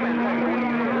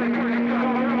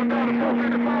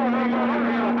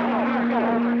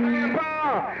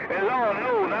 And Lord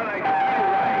knows, I like to do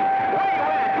right. Where you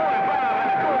at, 25?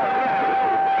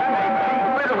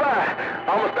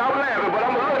 I'm going to stop laughing, but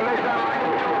I'm going to look next time I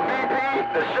get to a BP,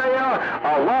 the Shell,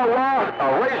 a Wawa, a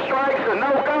Race Strikes, a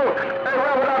No-Go. Hey,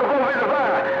 Reverend Dr.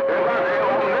 455. If I say,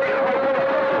 I'm late, I'm going to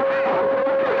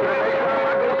the next time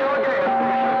I go to a gas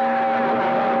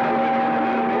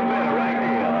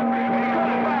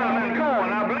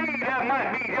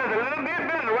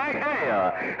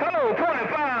Hello,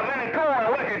 25 minute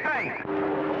corner, what you think?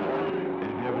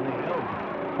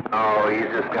 Oh, he's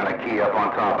just gonna key up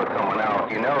on top of someone else.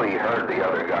 You know he heard the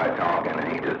other guy talking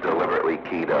and he just deliberately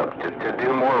keyed up to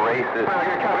do more races.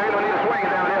 Ain't no need to swing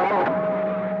down there, Mo.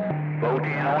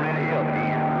 14 on it up,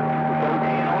 man.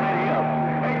 14 on it up.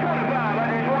 Hey, 25, I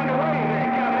just wonder where you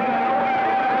at,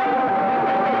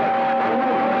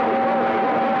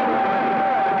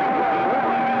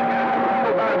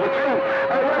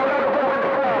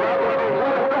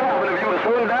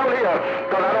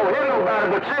 because I don't hear nobody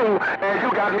but you, and you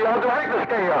got me on the Richter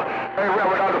scale. Hey,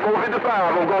 Reverend Dr. 455,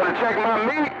 I'm going to check my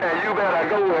meat, and you better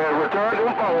go and return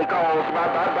them phone calls.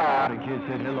 Bye. The kid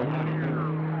said hello.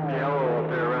 Hello up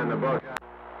there around the buck.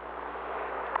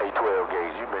 Hey, 12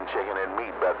 gauge, you've been checking that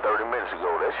meat about 30 minutes ago.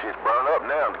 That shit's burned up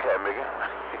now, Cat Migger.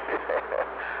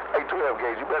 Hey, 12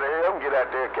 gauge, you better hurry up and get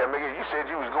out there, Cat Migger. You said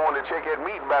you was going to check that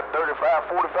meat about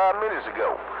 35-45 minutes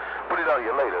ago. Put it on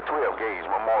you later, 12 gauge,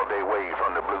 Memorial Day wave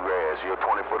from the Bluegrass. Your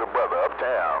 20-footer brother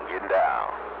uptown, getting down.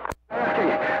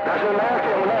 That's your last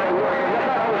game. That's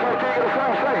how Sir King of the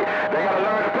South say. They got to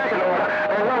learn the pecking order.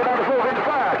 And Reverend Dr.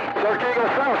 455, Sir King of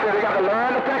the South said they got to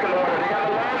learn the pecking order. They got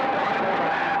to learn the pecking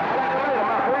order. I like you later,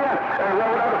 my friend. Hey,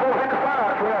 Reverend Dr.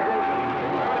 455, 12 gauge.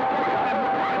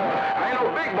 I ain't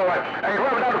no big boy. Hey,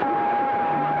 Reverend Dr.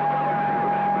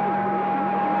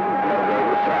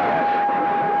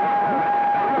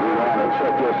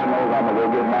 Check your smoke, I'm gonna go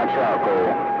get my charcoal.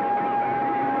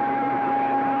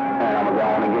 And I'm gonna go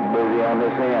on and get busy on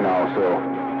this end also.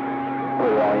 Put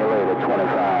it on you later,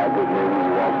 25. Good news,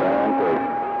 you walk down quick.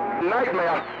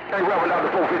 Nightmare. Hey, Reverend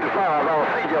Dr. 455, I'll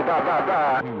see you.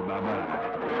 Bye.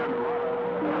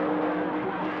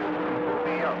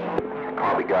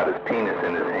 Probably got his penis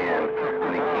in his hand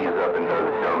when he keys up and does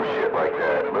dumb shit like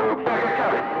that. Look, I ain't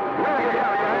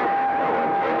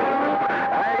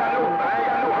got no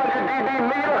 100 dB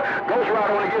meter. Ghost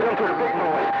Rider only gives them to the big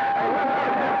boys.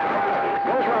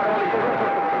 Ghost Rider only gives them to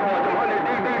some 100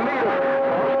 dB meters.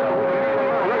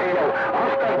 I'm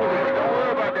stuck with the radio. Don't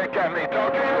worry about that cat, man.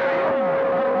 Talk to you.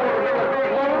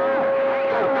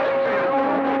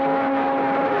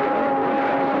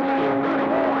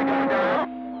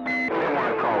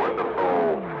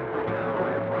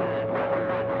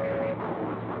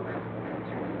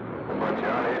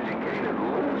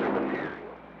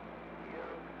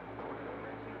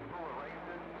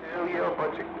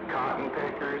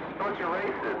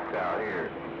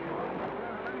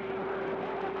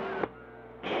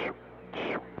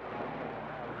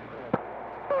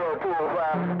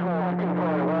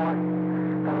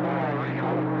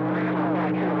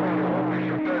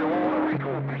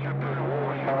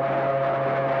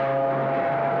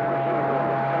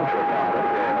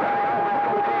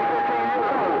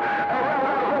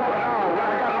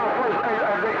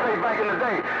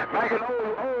 Back in the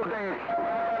old days,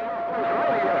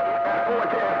 really at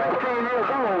 14, 15 years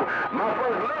old, my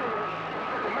first lady,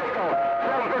 Mako,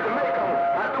 750 Mako,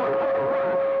 I threw it.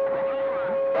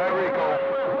 There we go.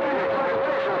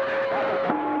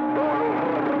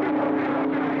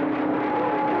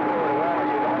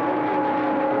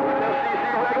 FCC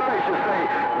regulations say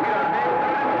we done did.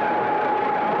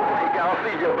 I'll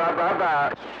see you.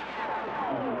 Bye.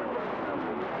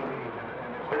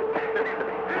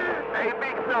 Hey,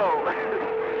 Big Soul.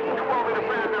 You want me to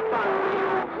bring that fire?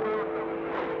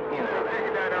 You know,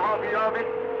 taking down the Harvey.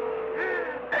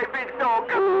 Hey, Big Soul,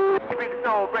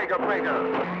 breaker. Bye.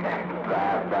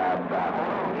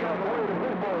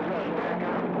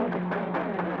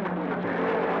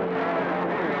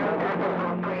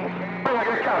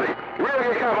 Real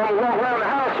good copy. I'm gonna walk around the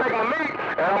house, check my meat,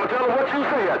 And I'm going to tell her what you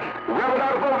said. Reverend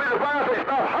out of 455 say,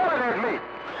 stop hollering at me.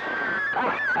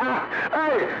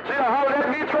 Hey, she hollered at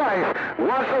me twice.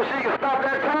 Once so she can stop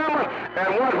that timer, and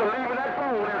once for leaving that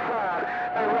phone inside.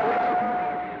 Hey, Reverend,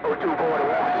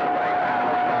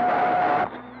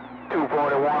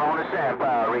 241 on the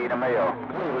sandpile, read the mail.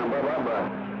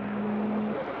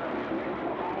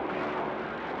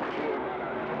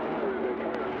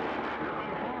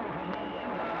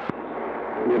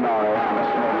 You know, I'm a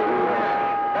smoker.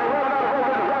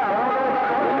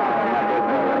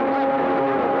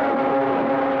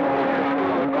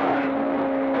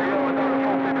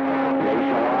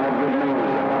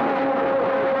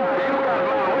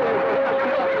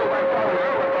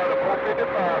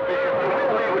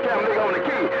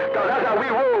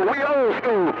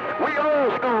 We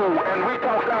old school, and we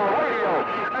talk down radio.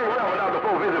 Hey, Reverend out the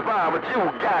 455, but you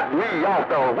got me off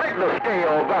the regular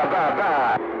scale.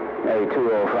 Bye. Hey,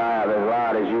 205, as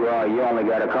loud as you are, you only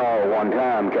got a call one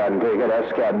time, Cotton Picker.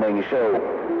 That's Cat Bing Show.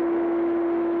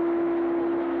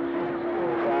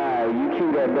 205, you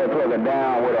keep that butt plugger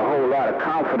down with a whole lot of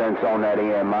confidence on that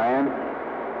end, man.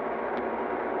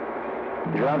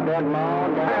 Drop that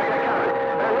mom down.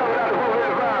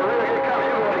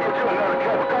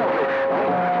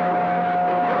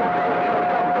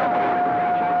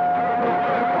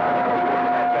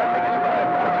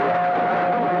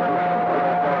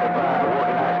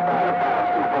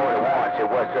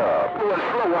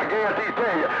 I guarantee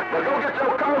tell you. But go get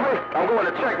your coffee. I'm going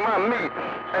to check my meat.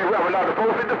 Hey, Reverend, out the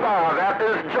 455 after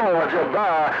this Georgia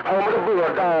by home of the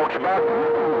Bulldogs. By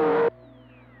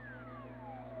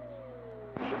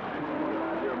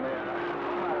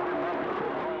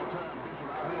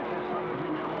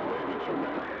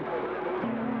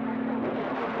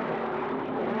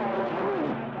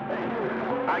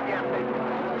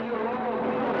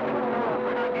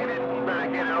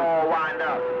Get it all lined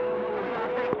up.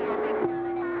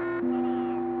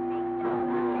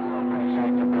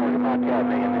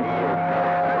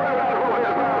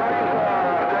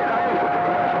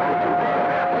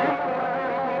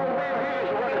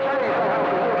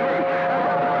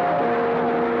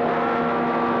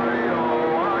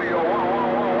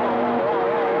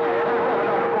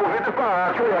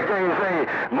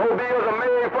 Mobiles are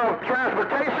made for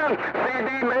transportation, CD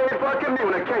made for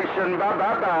communication.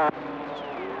 Bye.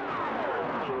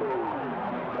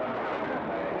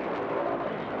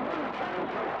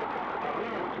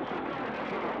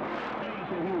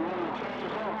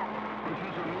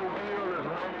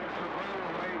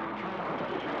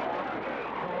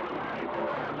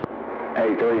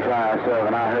 Hey,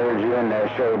 357, I heard you in there,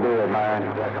 sure did, man. I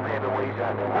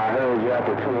heard you at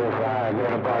the 205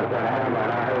 getting about that hammer,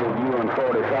 and I heard you in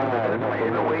 45. In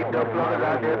the weed, the pluggers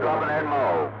out there dropping that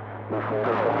mall. The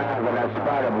 45, and that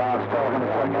spider box talking to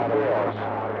somebody else.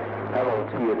 Hello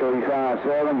to you,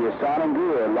 357, you're sounding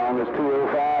good, as long as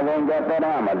 205 ain't got that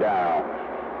hammer down.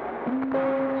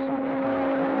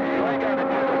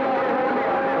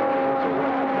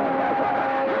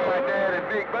 My dad is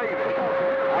Big Baby. I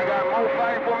got more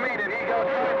fight for me than he got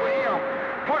fight for him.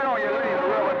 Put it on your laser,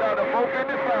 Reverend Dr.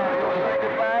 455, your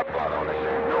sanctified blood on the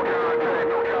shit. No contact,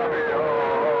 no copy,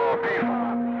 people.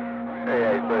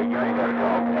 Hey, but you ain't gotta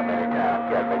talk that many times,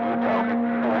 got me, you talking.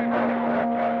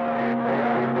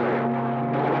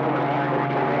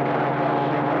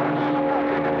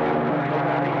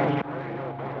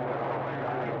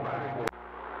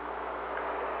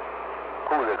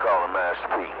 Who's it calling Master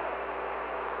P?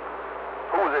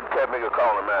 Who's it cat nigga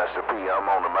calling Master P? I'm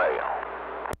on the mail.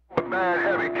 Bad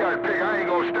heavy cat pig, I ain't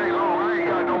gonna stay long, I ain't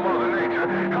got no mother nature.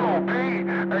 Hello, P.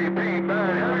 Hey, P,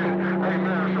 bad heavy. Hey,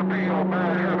 Master P on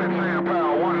bad heavy, Sam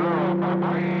Powell, one love.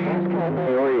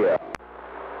 Oh, yeah.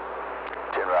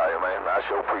 General, man, I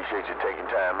sure appreciate you taking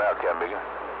time out, cat nigga.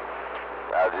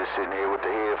 I was just sitting here with the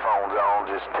headphones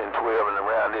on, just 10, 12 and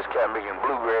around this cat nigga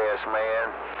bluegrass,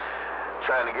 man.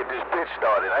 Trying to get this pitch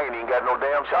started. I ain't even got no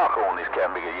damn charcoal on this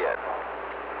cat nigga yet.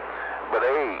 But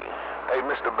hey,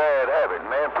 Mr. Bad Habit,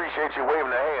 man, appreciate you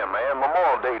waving the hand, man.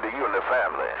 Memorial Day to you and the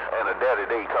family. And a Daddy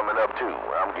Day coming up, too.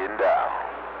 I'm getting down.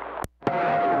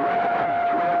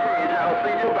 I'll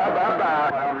see you, bye.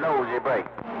 I'm nosy, break.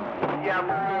 Yeah, I'm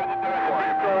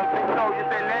so you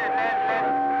say let.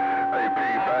 Hey, P,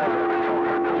 bad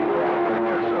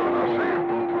habit, I'll see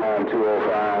you. I'm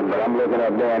 205, but I'm looking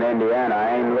up there in Indiana.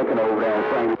 I ain't looking over there in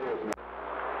St.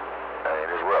 Hey,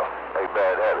 it's rough. Hey,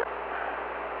 Bad Habit.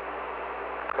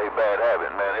 Hey, Bad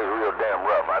Habit, man, it's real damn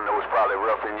rough. I know it's probably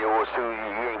rough in yours, too.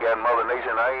 You ain't got Mother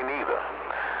Nature, and I ain't either.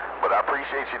 But I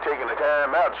appreciate you taking the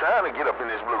time out trying to get up in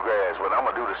this bluegrass. But I'm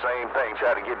going to do the same thing,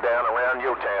 try to get down around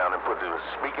your town and put the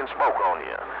speaking smoke on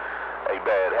you. Hey,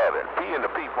 Bad Habit. P and the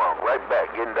P-Funk right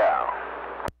back, getting down.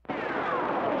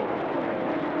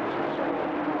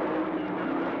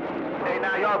 Hey,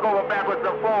 now y'all going backwards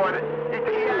and forward. He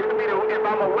asked me if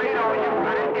I'm going to wait on you.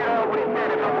 I didn't get all what he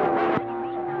said. If I'm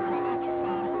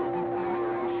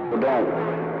Don't.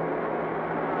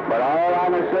 But all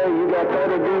I'm going to say, you got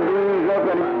 30 degrees up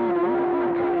and...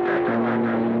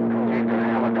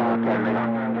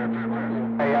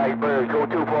 Hey, Iceberg, go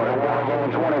 241,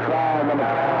 going 25 in the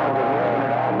pound,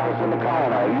 almost in the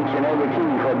corner. Each and every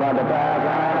key for about the 5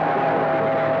 line.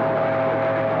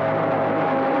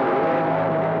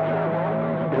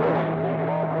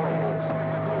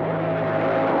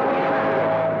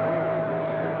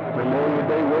 Memorial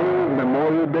Day wave,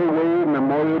 Memorial Day wave,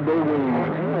 Memorial Day wave.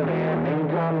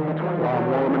 I'm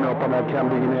warming up on that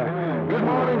camping there. Good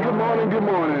morning, good morning, good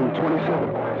morning.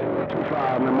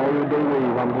 27.25 Memorial Day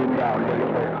wave. I'm getting down.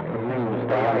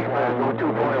 Stay Iceberg, go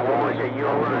 241. Say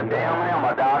you'll run damn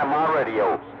hammer down in my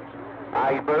radio.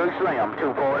 Iceberg Slim,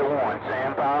 241.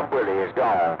 Sam Power Bully is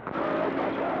gone.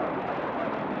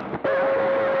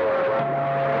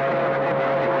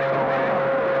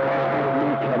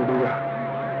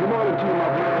 Good morning to you, my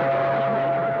brother.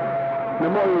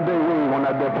 Memorial Day wave on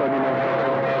that dead plug in there.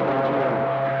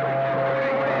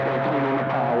 In the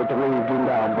power with the wave getting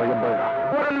down, bring it back.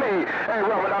 What in me? Hey,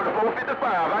 Robert, out the 455.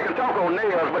 I can talk on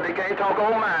nails, but they can't talk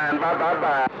on mine. Bye, bye,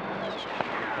 bye.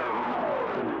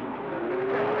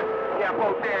 Yeah,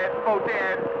 both dead.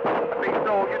 Big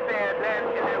soul, you dead, lad.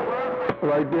 You there, what?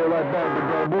 Right there, right back,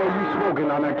 but boy, you smoking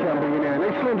on that camping in there.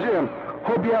 Hey, Slim Jim,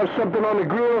 hope you have something on the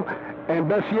grill, and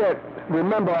best yet,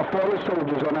 remember our fallen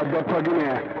soldiers on that dead plug in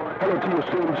there. Hello to you,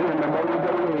 Slim Jim, Memorial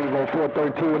Day wave on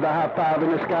 413 with the high five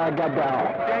in the sky, got down.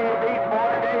 Day of beat,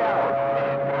 boy, day out.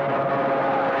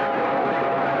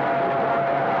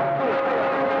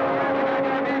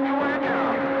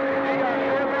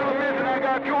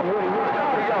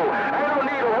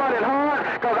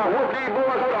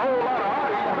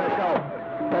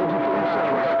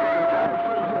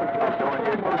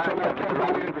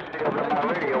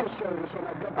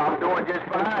 I'm doing just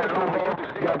fine.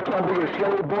 Got Kelby and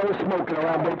slow boy smoking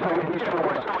around Daytona Beach.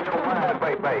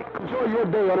 Enjoy your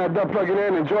day on that dump plugging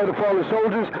in. Enjoy the fallen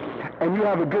soldiers. And you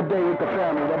have a good day with the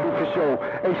family. That'll be for sure.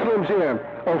 Hey, Slim Jim,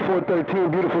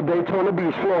 0413, beautiful Daytona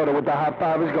Beach, Florida, with the high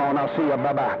five is gone. I'll see you.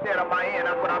 Bye-bye. Dead on my end.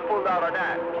 That's what I pulled out of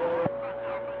that.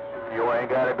 You ain't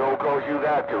got to go 'cause you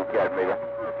got to, cat nigga.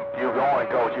 You going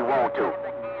 'cause you want to.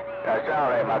 That's all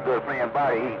right, my good friend,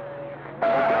 Body.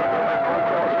 Mother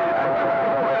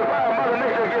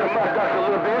Nature get a mud dust a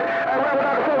little bit. Hey, Robert,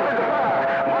 out the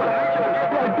 455. Mother Nature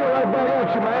get Right there, right back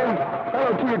at you, man.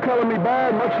 Hello to you, calling me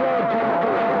bad. Much love to you.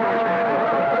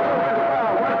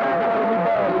 Calling me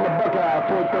bad in the Buckeye,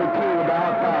 413 with the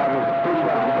high five. Pretty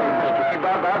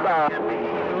bad. Bye.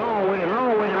 Long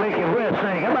way to make your breath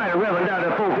sink. I'm about to rev down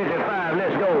to 455.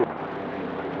 Let's go.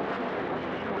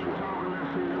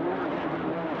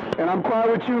 And I'm quiet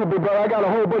with you, big brother. I got a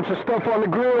whole bunch of stuff on the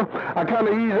grill. I kind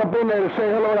of ease up in there to say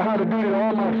hello to how to do it.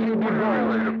 All my CD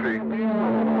Later, Pete.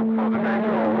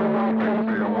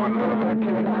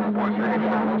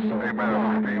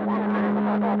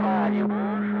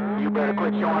 You better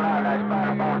quit showing out. That's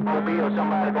about Mobile.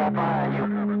 Somebody gonna find you.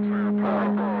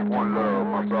 One love,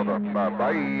 my brother.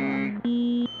 Bye-bye.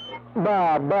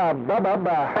 Bye.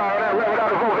 Hey, Robert,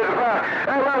 out the 455.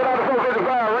 Hey, Robert, out the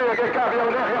 455. Real good copy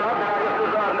on that.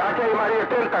 I came out here at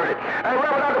 10:30. Hey,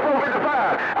 Robert, out the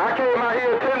 455. I came out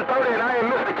here at 10:30 and I ain't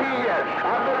missed the key yet.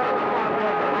 I've been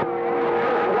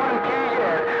one key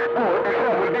yet. Oh,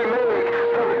 except with D-Meg.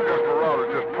 Desperado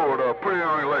just pulled up. Put it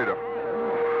on you later.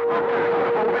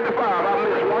 455. I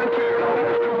missed one key.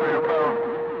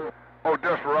 Oh,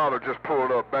 Desperado just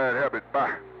pulled up. Bad Habit.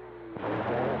 Bye.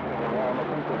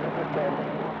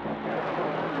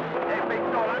 Hey, big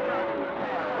soul, I got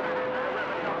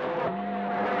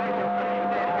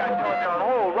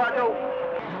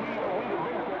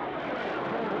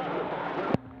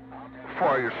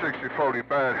Fire 6040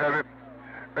 Bad Habit.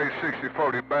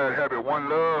 86040 Bad Habit. One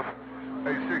love.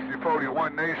 86040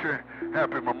 One Nation.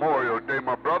 Happy Memorial Day,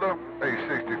 my brother.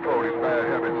 86040 Bad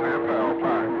Habit. Sam Powell.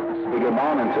 Bye. Good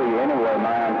morning to you anyway,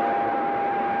 man.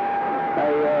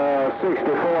 Hey,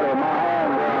 6040, my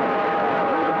hand.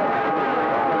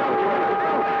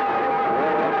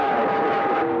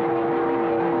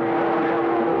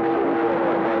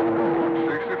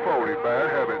 6040 Bad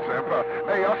Habit. Sam Powell.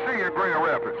 Hey, I'll see you in Grand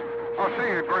Rapids. I'll see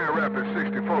you in Grand Rapids.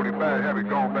 6040 Bad Habit.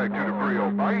 Going back to the grill.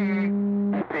 Bye.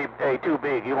 Hey, too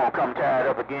big. You won't come tied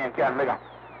up again, Captain Nigga.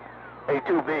 Hey,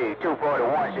 too big.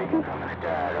 241. Shit, you coming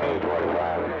tied up.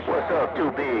 845. What's up,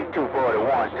 too big?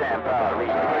 241. Sam Powell.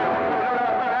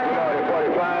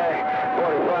 45.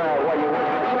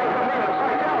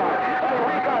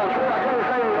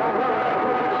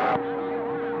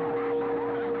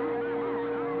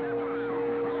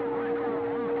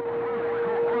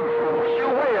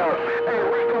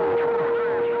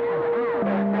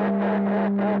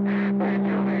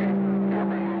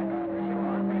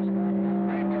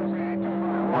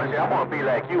 see, I want to be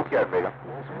like you, cat nigga.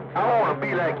 I want to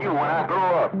be like you when I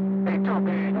grow up. Hey, too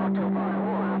big, not too far.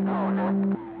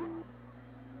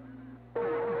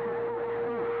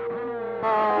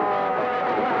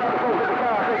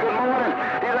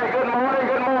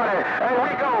 Hey,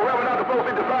 Rico, Reverend Dr.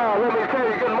 455, let me tell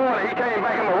you, good morning. He came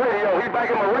back in my radio. He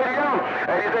back in my radio,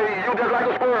 and he said, you just like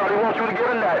a squirrel. He wants you to get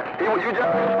a nut. You just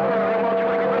like a squirrel. He wants you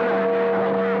to get a nut.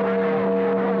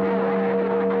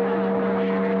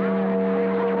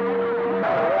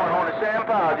 One on the sand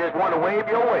pile, just want to wave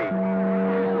your way.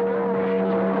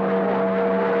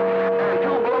 And 2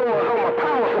 blowers on my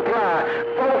power supply,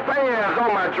 4 fans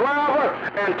on my driver,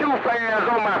 and 2 fans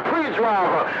on my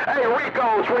pre-driver. Hey,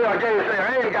 Rico, Trail Game say, I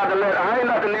ain't got to let, I ain't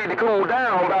nothing need to cool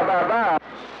down, bye.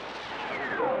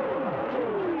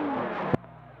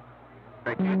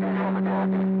 Keep that hammer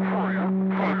down.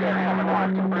 Keep that hammer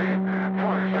down, too big.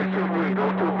 Too big,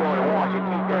 those 241, you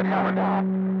keep that hammer down.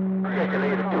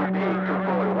 Circulator too big,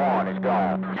 241 is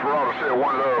gone. Toronto said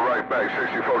one love right back,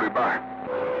 60-40 back.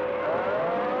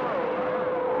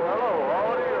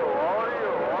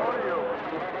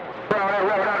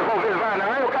 Reverend Dr. 455, now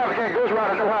I ain't complicated, Ghost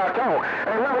Rider know how I talk.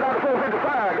 And Reverend Dr.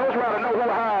 455, Ghost Rider know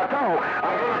how I talk.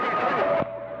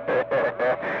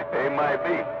 It might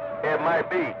be. It might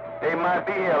be. They might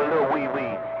be a little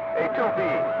wee-wee. Hey, too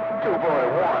big. 241,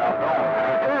 I'm gone.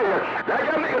 Yeah, that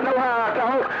young nigga know how I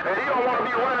talk, and he don't want to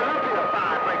be running up here.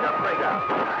 Break up.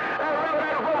 Hey, Reverend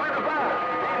Dr. 455,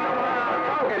 he know how I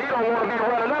talk, and he don't want to be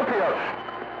running up here.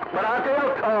 But I tell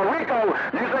Rico,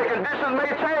 you say conditions may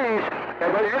change,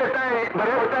 but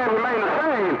everything remains the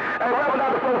same. Hey, Reverend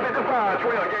Dr. 455,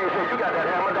 Trail Game said you got that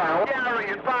hammer down. Gary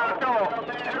is 5 door. 5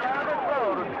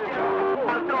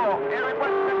 door.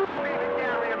 Everybody see the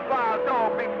Gary and 5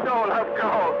 door. Big door, let's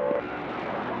go.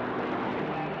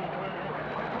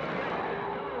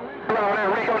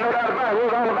 Rico, no doubt about it. It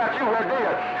was all about you right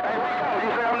there. Hey, Rico, you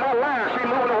say I'm not lying. She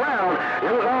moving around.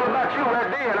 It was all about you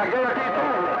right there, and I guarantee you.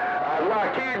 While I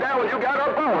keyed down when you got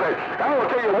up off it. I want to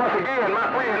tell you once again, my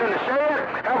friend in the shed,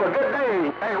 have a good day.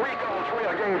 Hey, Rico,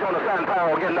 Trail Games on the Sun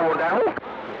Power getting all down.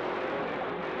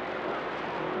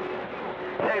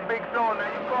 Hey, Big Stone, now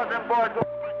you caught them boys.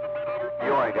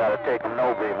 You ain't got to take them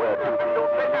no big. Well, too big.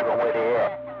 Leave them where they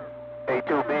at. Hey,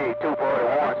 too big.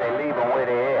 241, they leave them where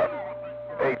they at.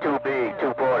 Hey, too big.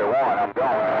 241, I'm gone.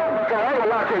 I ain't gonna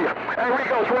lie to you. Hey,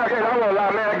 Rico, Trail Games, I won't lie,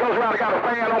 man. Ghost Rider got a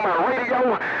fan on my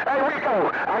radio. Hey,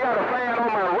 Rico, I got a fan on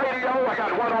my radio. I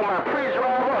got one on my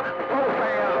pre-driver. 4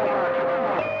 fans on my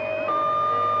driver.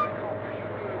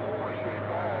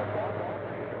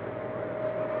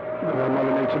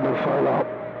 Mother Nature don't fall out.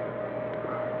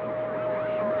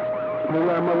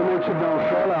 Mother Nature don't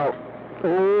fall out.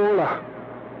 Hola.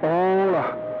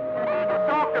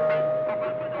 Talk to me.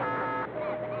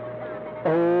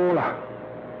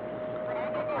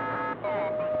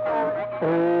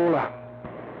 Hola.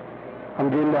 I'm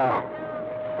getting down.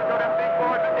 So them big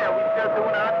boys in there, we just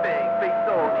doing our thing. Big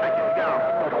Stone, check it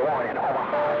out. Like a warning,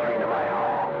 Omaha Street in my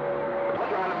home. I'm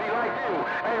trying to be like you.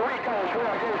 Hey, Rico,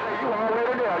 Trail Games say you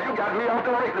already there. You got me off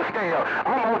the Richter scale.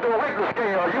 I'm off the Richter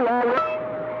scale. You already...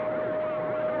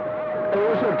 Hey,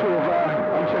 what's up, 205?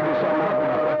 I'm checking something out.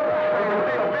 Hey, you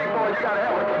see a big boy, you gotta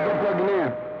have it. Double plugging in.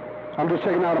 I'm just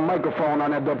checking out a microphone on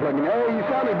that double plugging in. Hey, you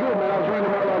sounded good, man. I was reading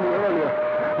about on you earlier.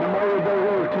 Memorial Day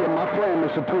Road to you, my friend,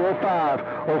 Mr.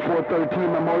 205 or 413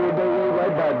 Memorial Day Road,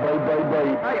 right back, bye.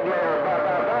 Nightmare,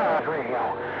 bye.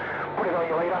 Radio. Put it on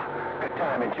you later. Good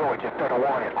time in Georgia,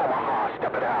 31 in Omaha.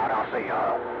 Step it out. I'll see you.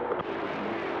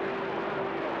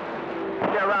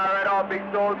 Yeah, right off, Big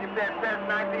Stone. You said since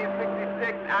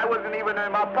 1966. I wasn't even in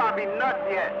my poppy nuts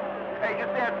yet. Hey, you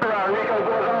said... Rico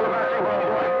goes all about you,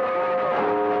 boy.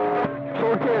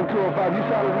 So again, 205, you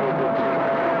sounded real good, too.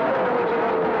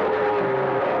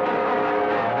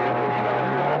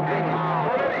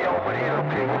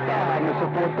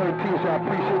 Mr. 413, so I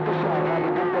appreciate the shot. Have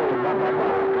a good day.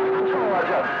 Bye.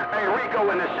 Georgia. Hey, Rico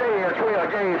in the shed, Trail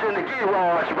Games in the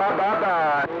garage.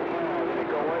 Bye.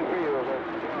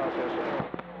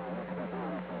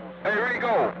 Hey,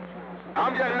 Rico,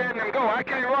 I'm just letting him go. I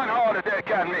can't run hard as that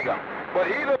cat nigga. But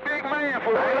he's a big man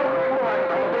for I'm a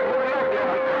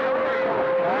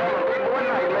big boy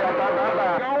nightmare. Bye.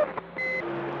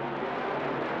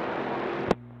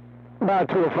 Bye,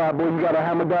 205, boy. You got a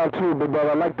hammer down, too, big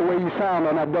brother. I like the way you sound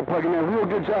on that double plugging in. Real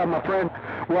good job, my friend.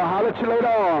 Well, I'll let you later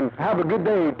on. Have a good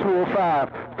day,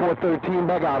 205, 413,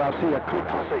 back out. I'll see you.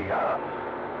 I'll see ya.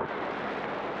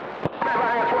 If I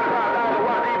had $25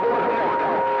 watch these boys would never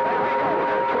talk. Hey,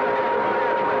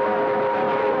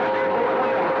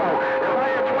 Rico, if I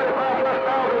had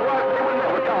 $25 watch, they would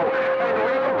never talk. Hey,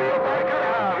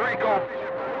 Rico,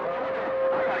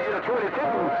 I gotta get a 22.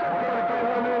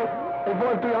 Hey,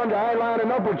 4300, I ain't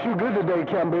lining up with you good today,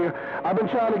 Cambeer. I've been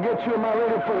trying to get you in my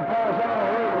radio for the past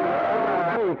hour.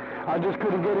 I just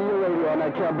couldn't get in your radio on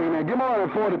that Cambeer, man. Give me on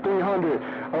at 4300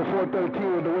 or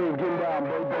 413 with the wave getting down,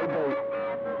 baby.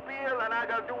 Feel, and I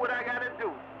gotta do what I gotta do.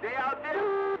 They out there,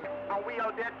 and we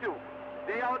out there too.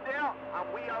 They out there, and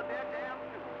we out there damn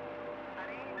too. And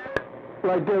ain't nothing.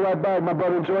 Right there, right back, my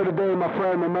brother. Enjoy the day, my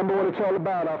friend. Remember what it's all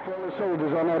about. Our fallen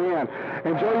soldiers on that end.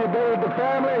 Enjoy your day with the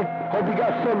family. Hope you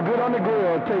got something good on the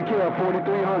grill. Take care.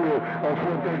 4300 or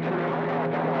 413.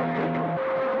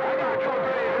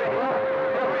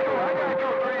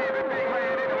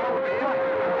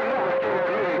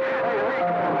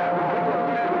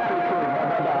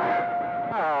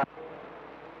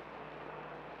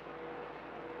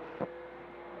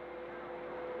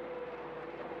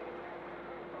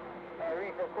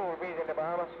 Rico, cool breeze in the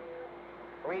Bahamas.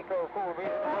 Rico, cool breeze.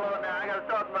 Hold on now, I gotta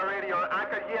talk to my radio. I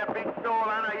could hear Big Soul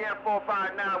and I hear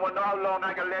 459. I wonder how long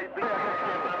I can let it be. My radio.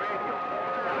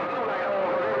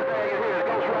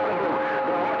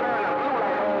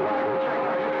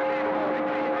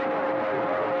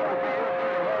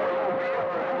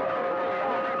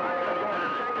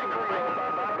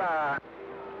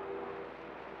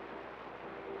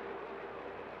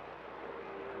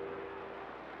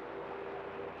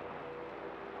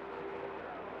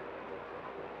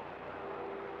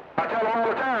 I tell them all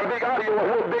the time, Big Audio will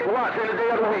whoop Big Watts any day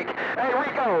of the week. Hey,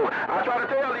 Rico, I try to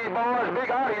tell these boys,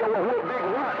 Big Audio will whoop Big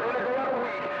Watts any day of the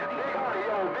week. Big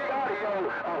Audio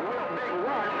whoop Big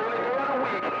Watts any day of the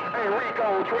week. Hey, Rico,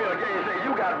 Trail Game say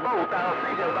you got both. I'll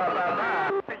see you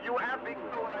bye. You have Big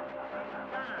Soul.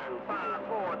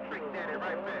 5-4, Trick Daddy,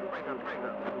 right back. Bring up.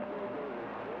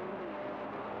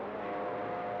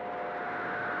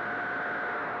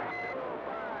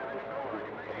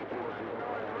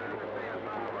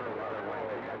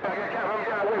 I'm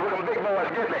trying to wait for them big boys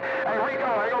to get me. Hey, Rico, I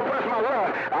ain't gonna press my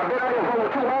luck. I've been out here for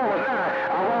over 2 hours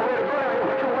now. I've already been out here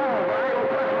for 2 hours, but I ain't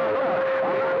gonna press my luck.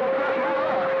 I'm not gonna press my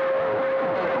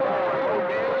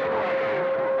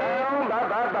luck.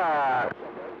 Bye.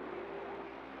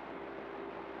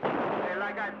 Hey,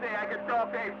 like I say, I can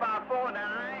talk to 854 now.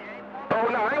 Oh,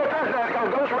 no, I ain't gonna touch that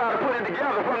because Ghost Rider put it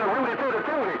together from the Rudy to the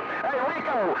Tootie. Hey,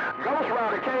 Rico, Ghost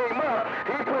Rider came up.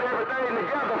 He put everything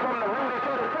together from the Rudy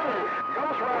to the Tootie.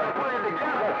 Ghost Rider put it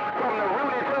together from the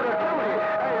Rudy to the Tootie.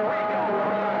 Hey, Rico.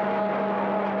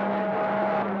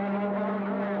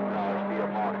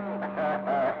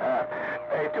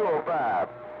 Hey, 205.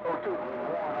 02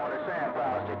 on the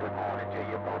sandbar. Say good morning to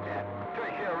you, Bojan.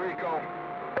 Take care, Rico.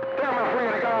 Tell my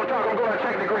friend to go and talk. I'm going to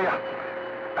check the grill.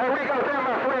 Hey, Rico, tell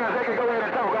my friends they can go in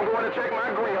and talk. I'm going to check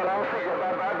my grill. I'll see you.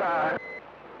 Bye.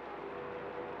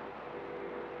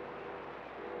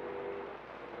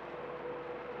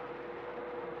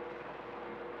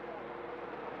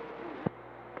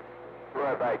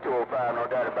 Right back, 205, no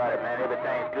doubt about it, man.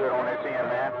 Everything's good on this end,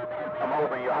 man. I'm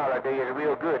hoping your holiday is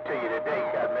real good to you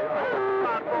today. Got me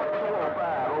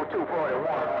 205, 0241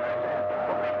 on this end.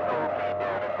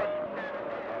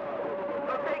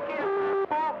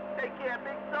 Take care,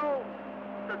 Big Soul.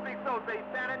 The Big Soul say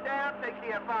standing down, take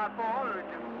care, 5-4.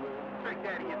 Trick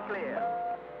Daddy is clear.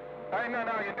 Ain't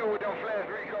nothing how you do with them flash,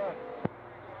 Rico.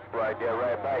 Right there,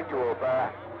 right back,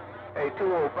 205. Hey,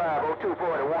 205,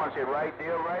 0241 said right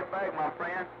there, right back, my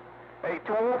friend. Hey,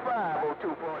 205,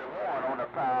 0241 on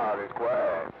the power is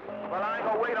quiet. Well, I ain't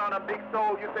gonna wait on a Big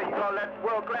Soul. You say you gonna let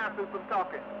World Class do some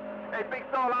talking. Hey, Big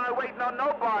Soul, I ain't waiting on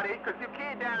nobody, because you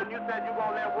keyed down and you said you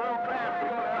gonna let World Class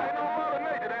do something. Ain't no mother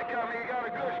nature. That got me, you got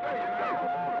a good station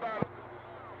now.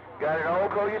 Got it all,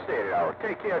 Cole, you said it all.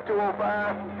 Take care, 205.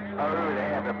 I really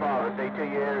happy Father's Day to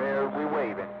you, we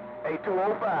waving. Hey,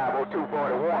 205,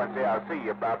 0241, say I'll see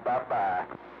you, bye.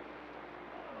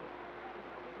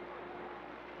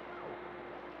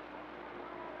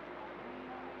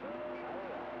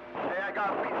 Hey, I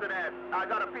got a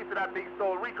piece of that Big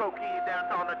Soul. Rico keys down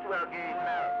on the 12 gauge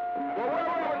now. Well, where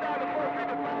was down the first 55?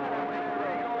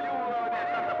 You did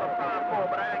something for 5-4,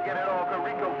 but I didn't get it all, because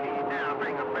Rico keys down.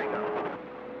 Bring up.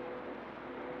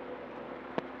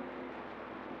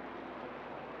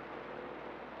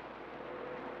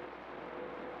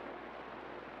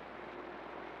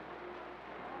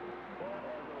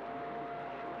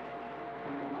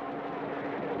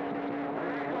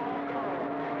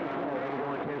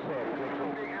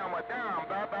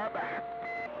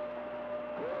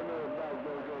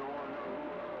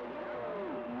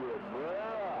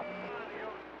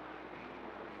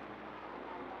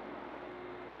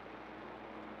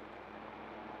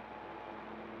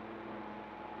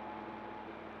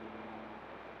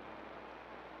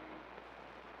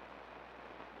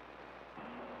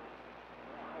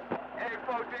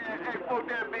 fuck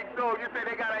that big dog. You say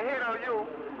they got a hit on you.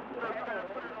 So you gotta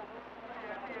put it on.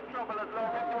 Be in trouble as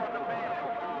long as you're on the band.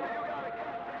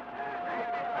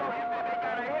 So you say they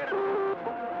got a hit on you.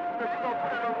 So you gonna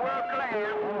put it on world class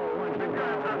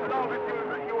because as long as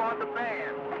you're on the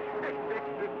band.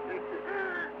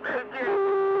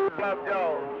 Love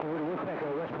y'all.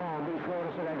 West Palm Beach, Florida,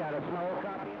 said I got a small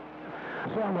copy.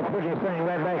 So I'm going to put your thing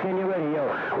right back in your radio.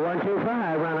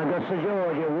 125 around Augusta,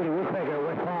 Georgia. Woody Woodpecker,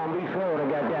 West Palm Beach, Florida,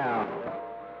 got down.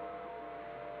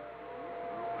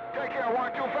 Take care,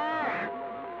 125.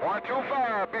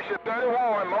 125, Bishop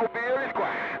 31, Mobile is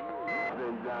quiet.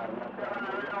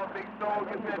 Big dog,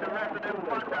 you said the rest of them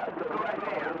mud ducks right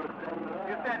there.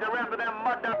 You said the rest of them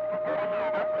mud ducks.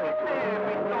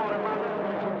 Big dog,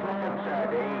 Inside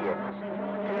the head.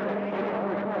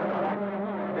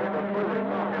 There's a bullet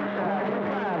inside the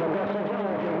head.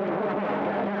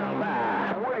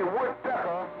 Woody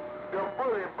Woodpecker, the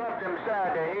bullet bumped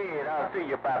inside the head. I'll see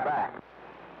you bye-bye.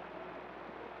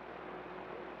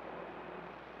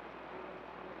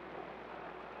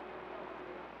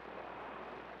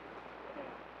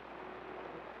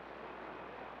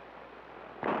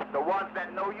 the ones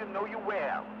that know you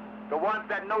well. The ones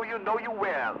that know you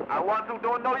well. And the ones who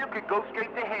don't know you can go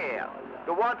straight to hell.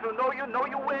 The ones who know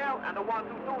you well, and the ones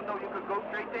who do know you can go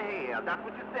straight to hell. That's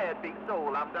what you said, Big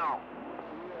Soul. I'm down.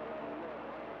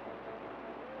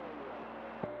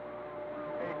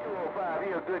 Hey, 205,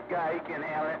 he a good guy. He can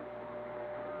handle it.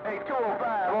 Hey,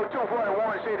 205, on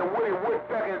 241 say the Woody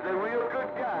Woodpecker is a real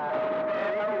good guy.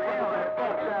 And he can handle that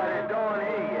folks out in darn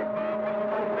head.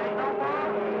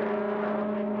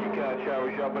 You got Shower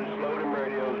Shop and slow them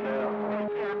radios now.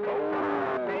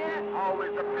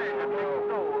 Always a pleasure, Big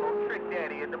Soul. On Trick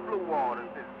Daddy in the Blue Waters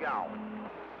is gone.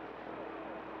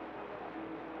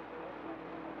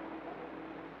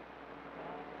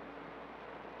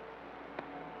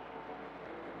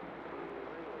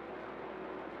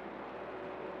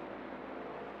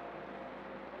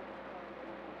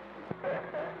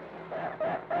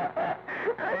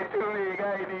 Hey, Too Big, I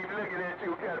ain't even looking at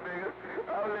you, Cat Bigger.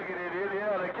 I'm looking at any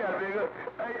other Cat Bigger.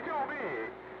 Hey, Too Big,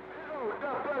 this old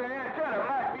duck-sucking antenna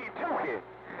might be talking.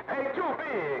 Hey, Too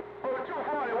Big, on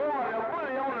 241, the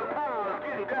bully on the pound is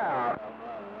getting down.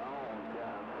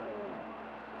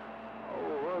 Oh,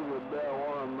 look at that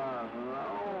one, man.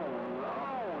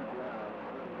 Long time.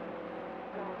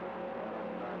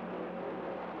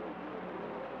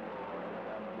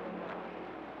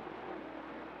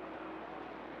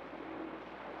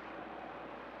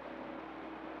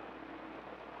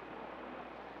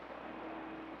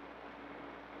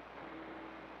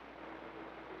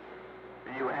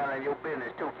 You handling your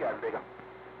business too, Cat Bigger.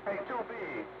 Hey, Too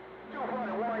Big,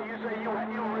 241, you say you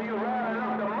riding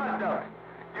up the mud ducks.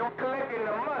 You collecting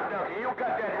the mud ducks, and you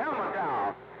got that hammer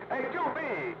down. Hey, Too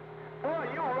Big, boy,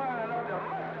 you riding up the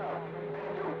mud ducks.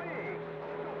 Too Big.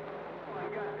 Boy,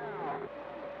 got down.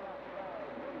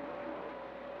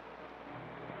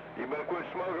 You better quit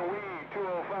smoking weed,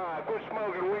 205. Quit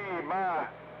smoking weed, bye.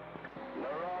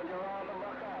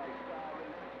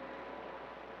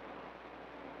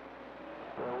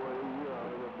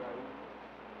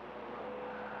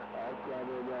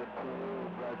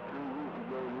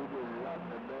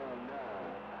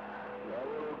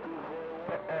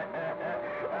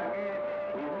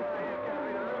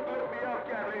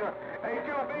 Hey,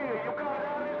 Too Big, you coming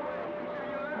down this way?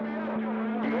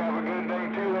 You have a good day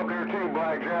too up there too,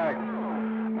 Black Jack.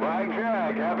 Black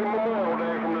Jack, happy Memorial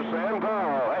Day from the San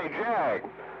Paulo. Hey Jack,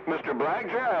 Mr. Black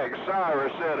Jack,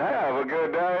 Cyrus said have a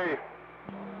good day.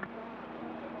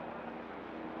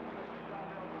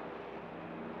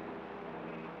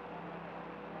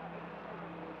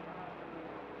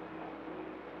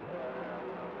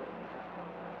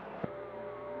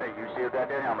 Hey, you still got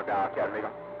that hammer down, Cat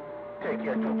Bigger. Take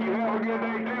care, Too Big. You have a good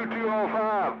day too,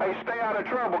 205. Hey, stay out of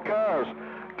trouble, cuz.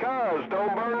 Cuz,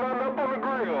 don't burn nothing up on the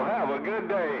grill. Have a good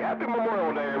day. Happy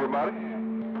Memorial Day, everybody. I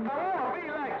want to be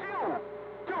like you.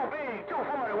 Too Big,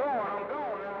 241, I'm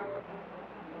gone now.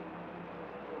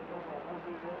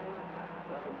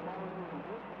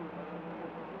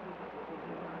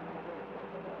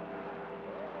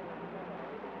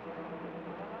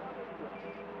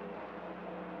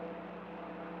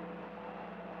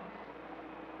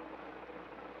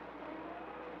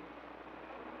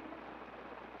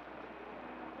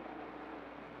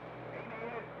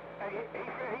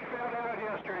 He fell down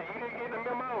yesterday. You didn't get the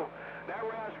memo. That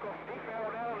rascal, he fell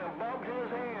down and bumped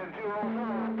his head,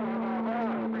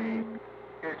 205.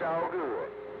 It's all good.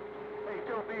 Hey,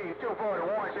 Too Big,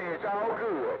 241 say it's all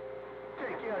good.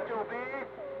 Take care, Too Big.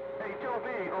 Hey, Too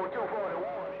Big on 241.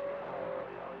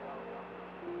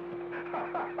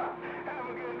 Have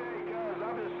a good day, cuz.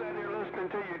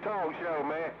 listen to your talk show,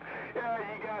 man. Yeah,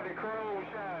 you got the chrome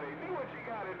shiny. Do what you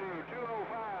got to do.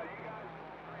 205. You got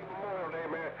Memorial Day,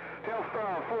 man. Tell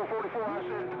Star 444 I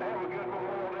said have a good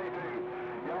Memorial Day, too.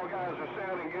 Y'all guys are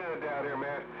sounding good down here,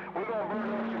 man. We're going to burn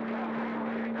up some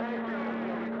concrete.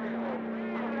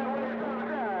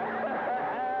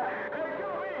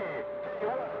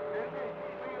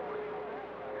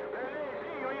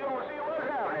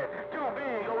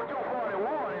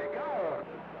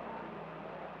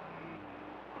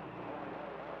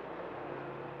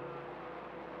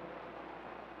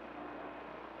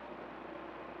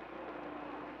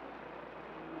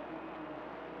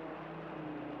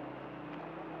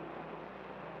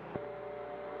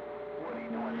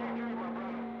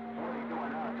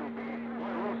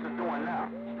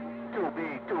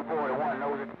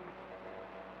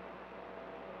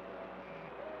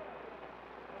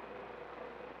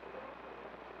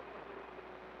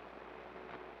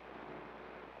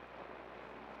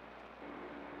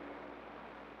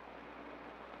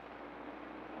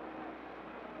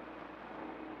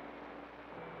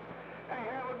 Hey,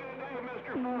 have a good day,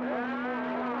 Mr.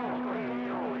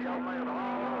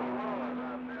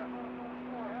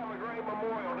 Have a great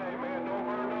Memorial Day, man. Don't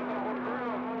burn nothing on the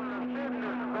ground.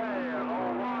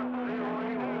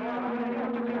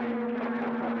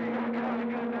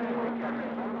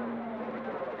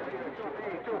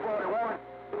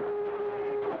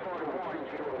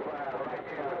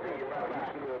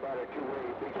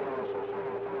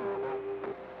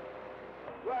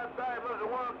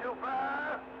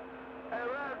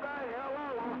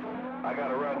 I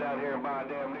gotta run down here and buy a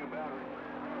damn new battery.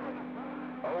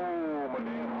 Oh, my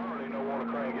damn Harley don't want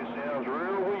to crank. It sounds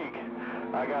real weak.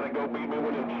 I gotta go beat me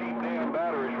with them cheap damn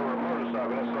batteries for a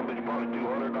motorcycle. That's something you probably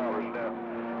 $200 now.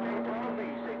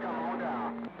 Say, come on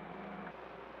down.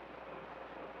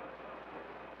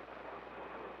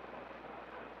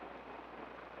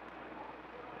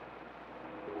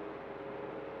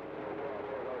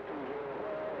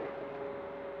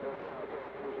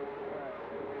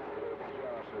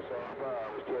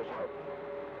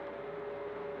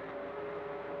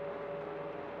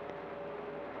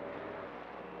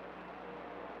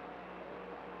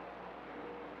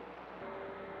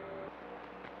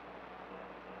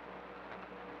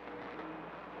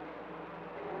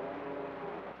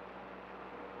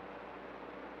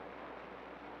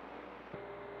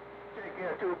 Take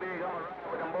care, too big. I'm gonna ride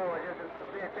with them boys. Just to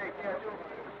see and take care, too.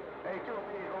 Hey, too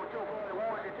big. Go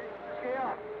 241. You take the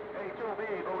scale. Hey, too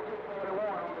big. Go 241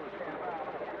 on the stand by.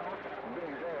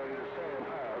 Big there, you the same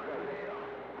power. Good deal.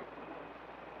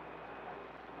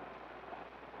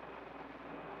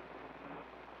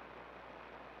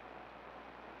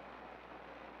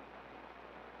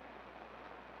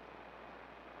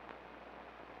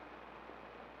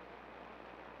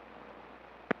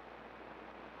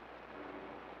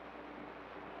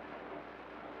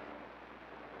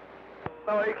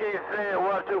 No, he can't say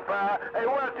 125. Hey,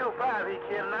 125, he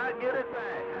cannot get it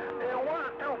back. Hey,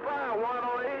 125,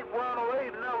 108,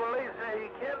 108, number 8 say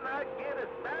he cannot get it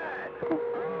back.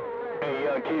 Hey,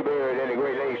 young T-Bird in the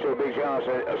Great Lakes, so Big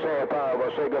Johnson, Sam Powell,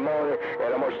 gonna say good morning,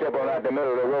 and I'm gonna step on out the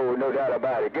middle of the road, no doubt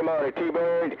about it. Good morning,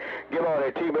 T-Bird. Good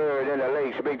morning, T-Bird in the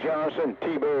Lakes, Big Johnson,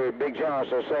 T-Bird, Big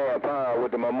Johnson, Sam Powell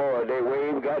with the Memorial Day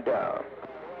wave got down.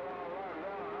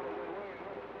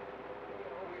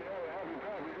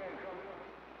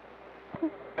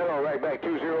 Hello, right back,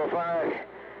 205.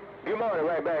 Good morning,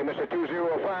 right back, Mr.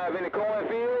 205 in the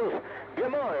cornfields. Good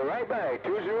morning, right back,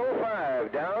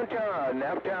 205, downtown,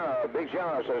 Naptown, Big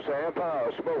Johnson, Sam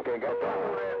Powell, smoking, got down.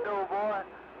 Oh, that dope boy.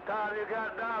 Time you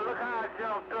got down, look how I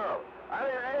jumped up. I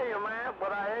didn't hear you, man,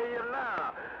 but I hear you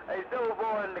now. Hey, dope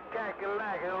boy in the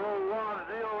khaki-lacky, little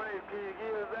 108, can you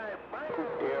give us that?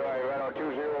 Yeah, right on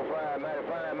 205, mighty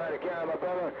fine, mighty kind, my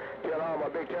brother. Tell all my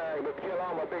big time, tell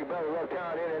all my big brothers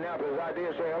uptown Indianapolis I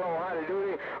did say hello, howdy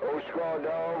doody, old Straw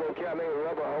Dog, old Cammy,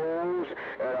 Rubber Hose,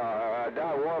 and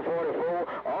Doc 144,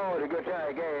 all the good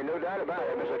time gang, no doubt about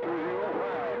it. Mr.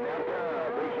 205,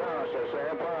 downtown, Big Johnson,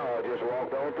 Sam Powell just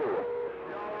walked on through.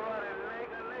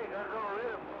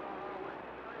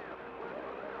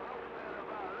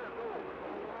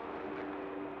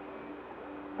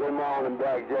 Good morning,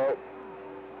 Black Jack.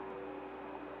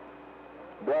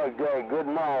 Black Jack, good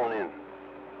morning.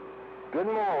 Good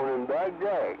morning, Black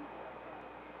Jack.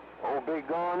 Old Big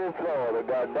Gun in Florida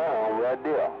got down right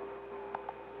there. I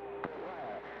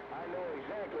know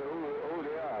exactly who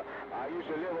they are. I used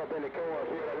to live up in the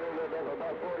cornfield. I lived there for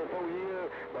about 44 years,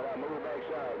 but I moved back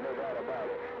south, no doubt about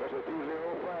it. That's a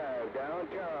 205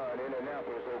 downtown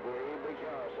Indianapolis, O'Grady, Big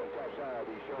Johnson, top side of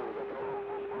these shows.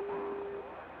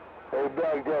 Hey,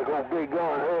 Black Jack, old Big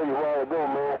Gun heard you a while ago,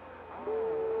 man.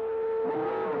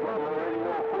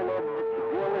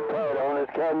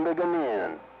 Captain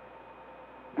Bigger.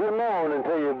 Good morning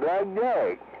to you, Black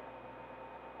Jack.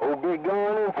 Old Big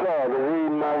Gun in Florida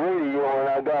reading my radio and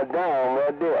I got down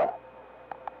right there.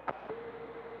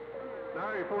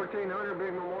 Howdy, 1400,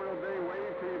 big Memorial Day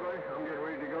wave to you, buddy. I'm getting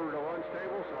ready to go to the lunch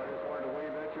table, so I just wanted to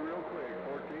wave at you real quick.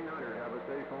 1400, have a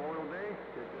safe Memorial Day.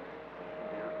 Get this.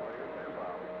 Here's Player San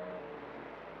Paulo.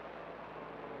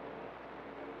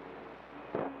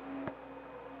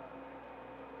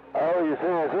 Oh, you're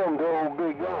saying something to old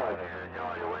Big Gun.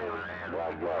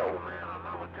 Black Jack.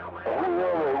 We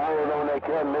over word on that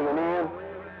Captain Bigger.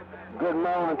 Good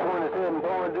morning,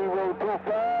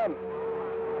 27.025.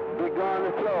 Big Gun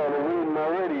in Florida reading my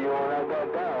radio and I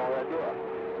got down right there.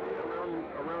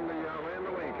 Around the land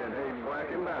of Lincoln, hey, Black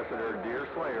Ambassador, Deer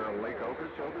Slayer on Lake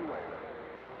Okeechobee Way.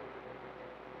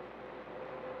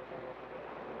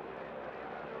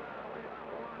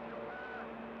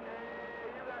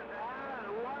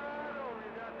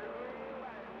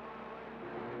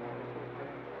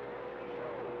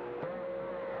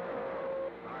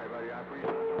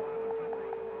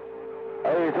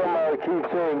 Hey, somebody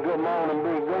keeps saying good morning,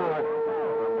 Big Gun.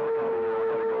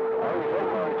 Hey,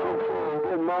 somebody keeps saying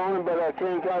good morning, but I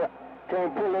can't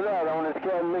pull it out on this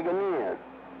Captain Bigger.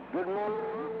 Good morning.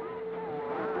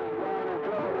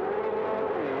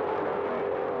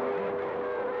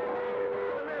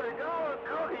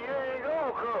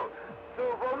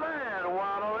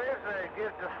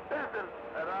 Get to Stetson,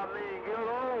 and I mean, get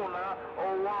along now.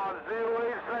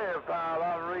 01087, pal,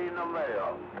 I'm reading the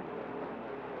mail.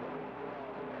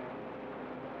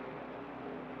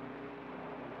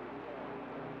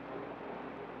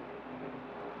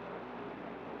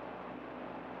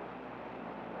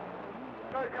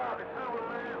 Good copy,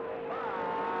 Superman.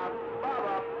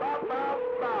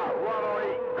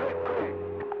 108, quick.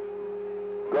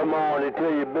 Good morning to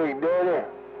you, Big Daddy.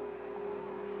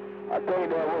 I think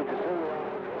that was the signal.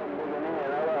 I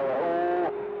got a whole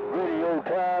video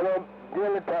tied up,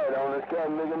 really tight on this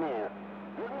Captain Bigger.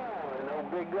 Good morning,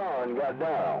 old Big Gun got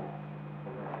down.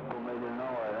 Don't make a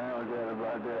noise, I don't care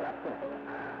about that.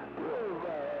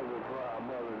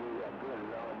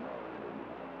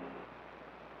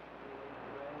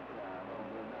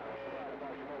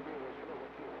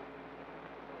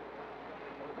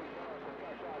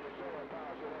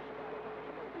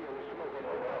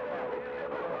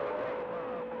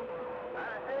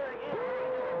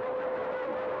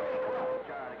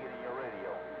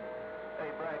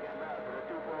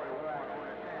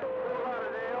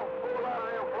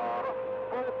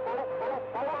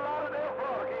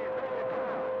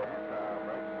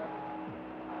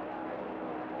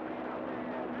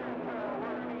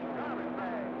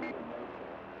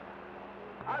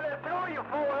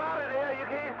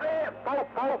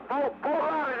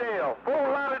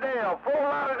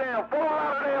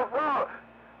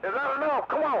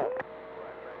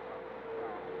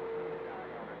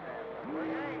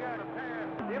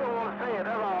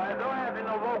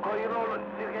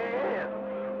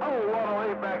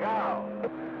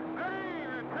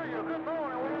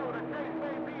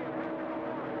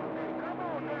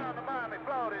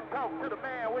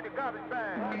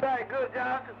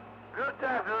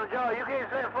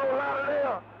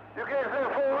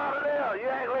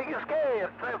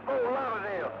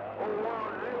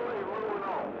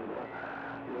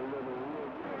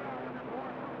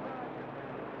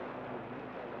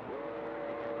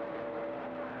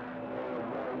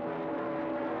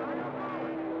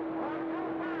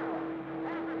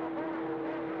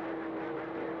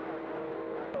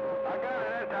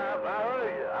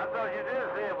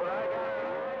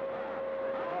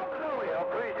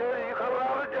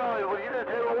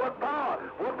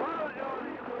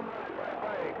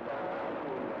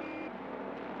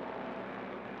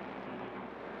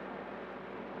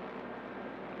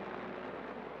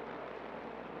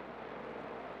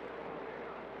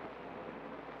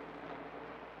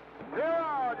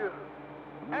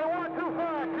 And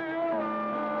 125 2.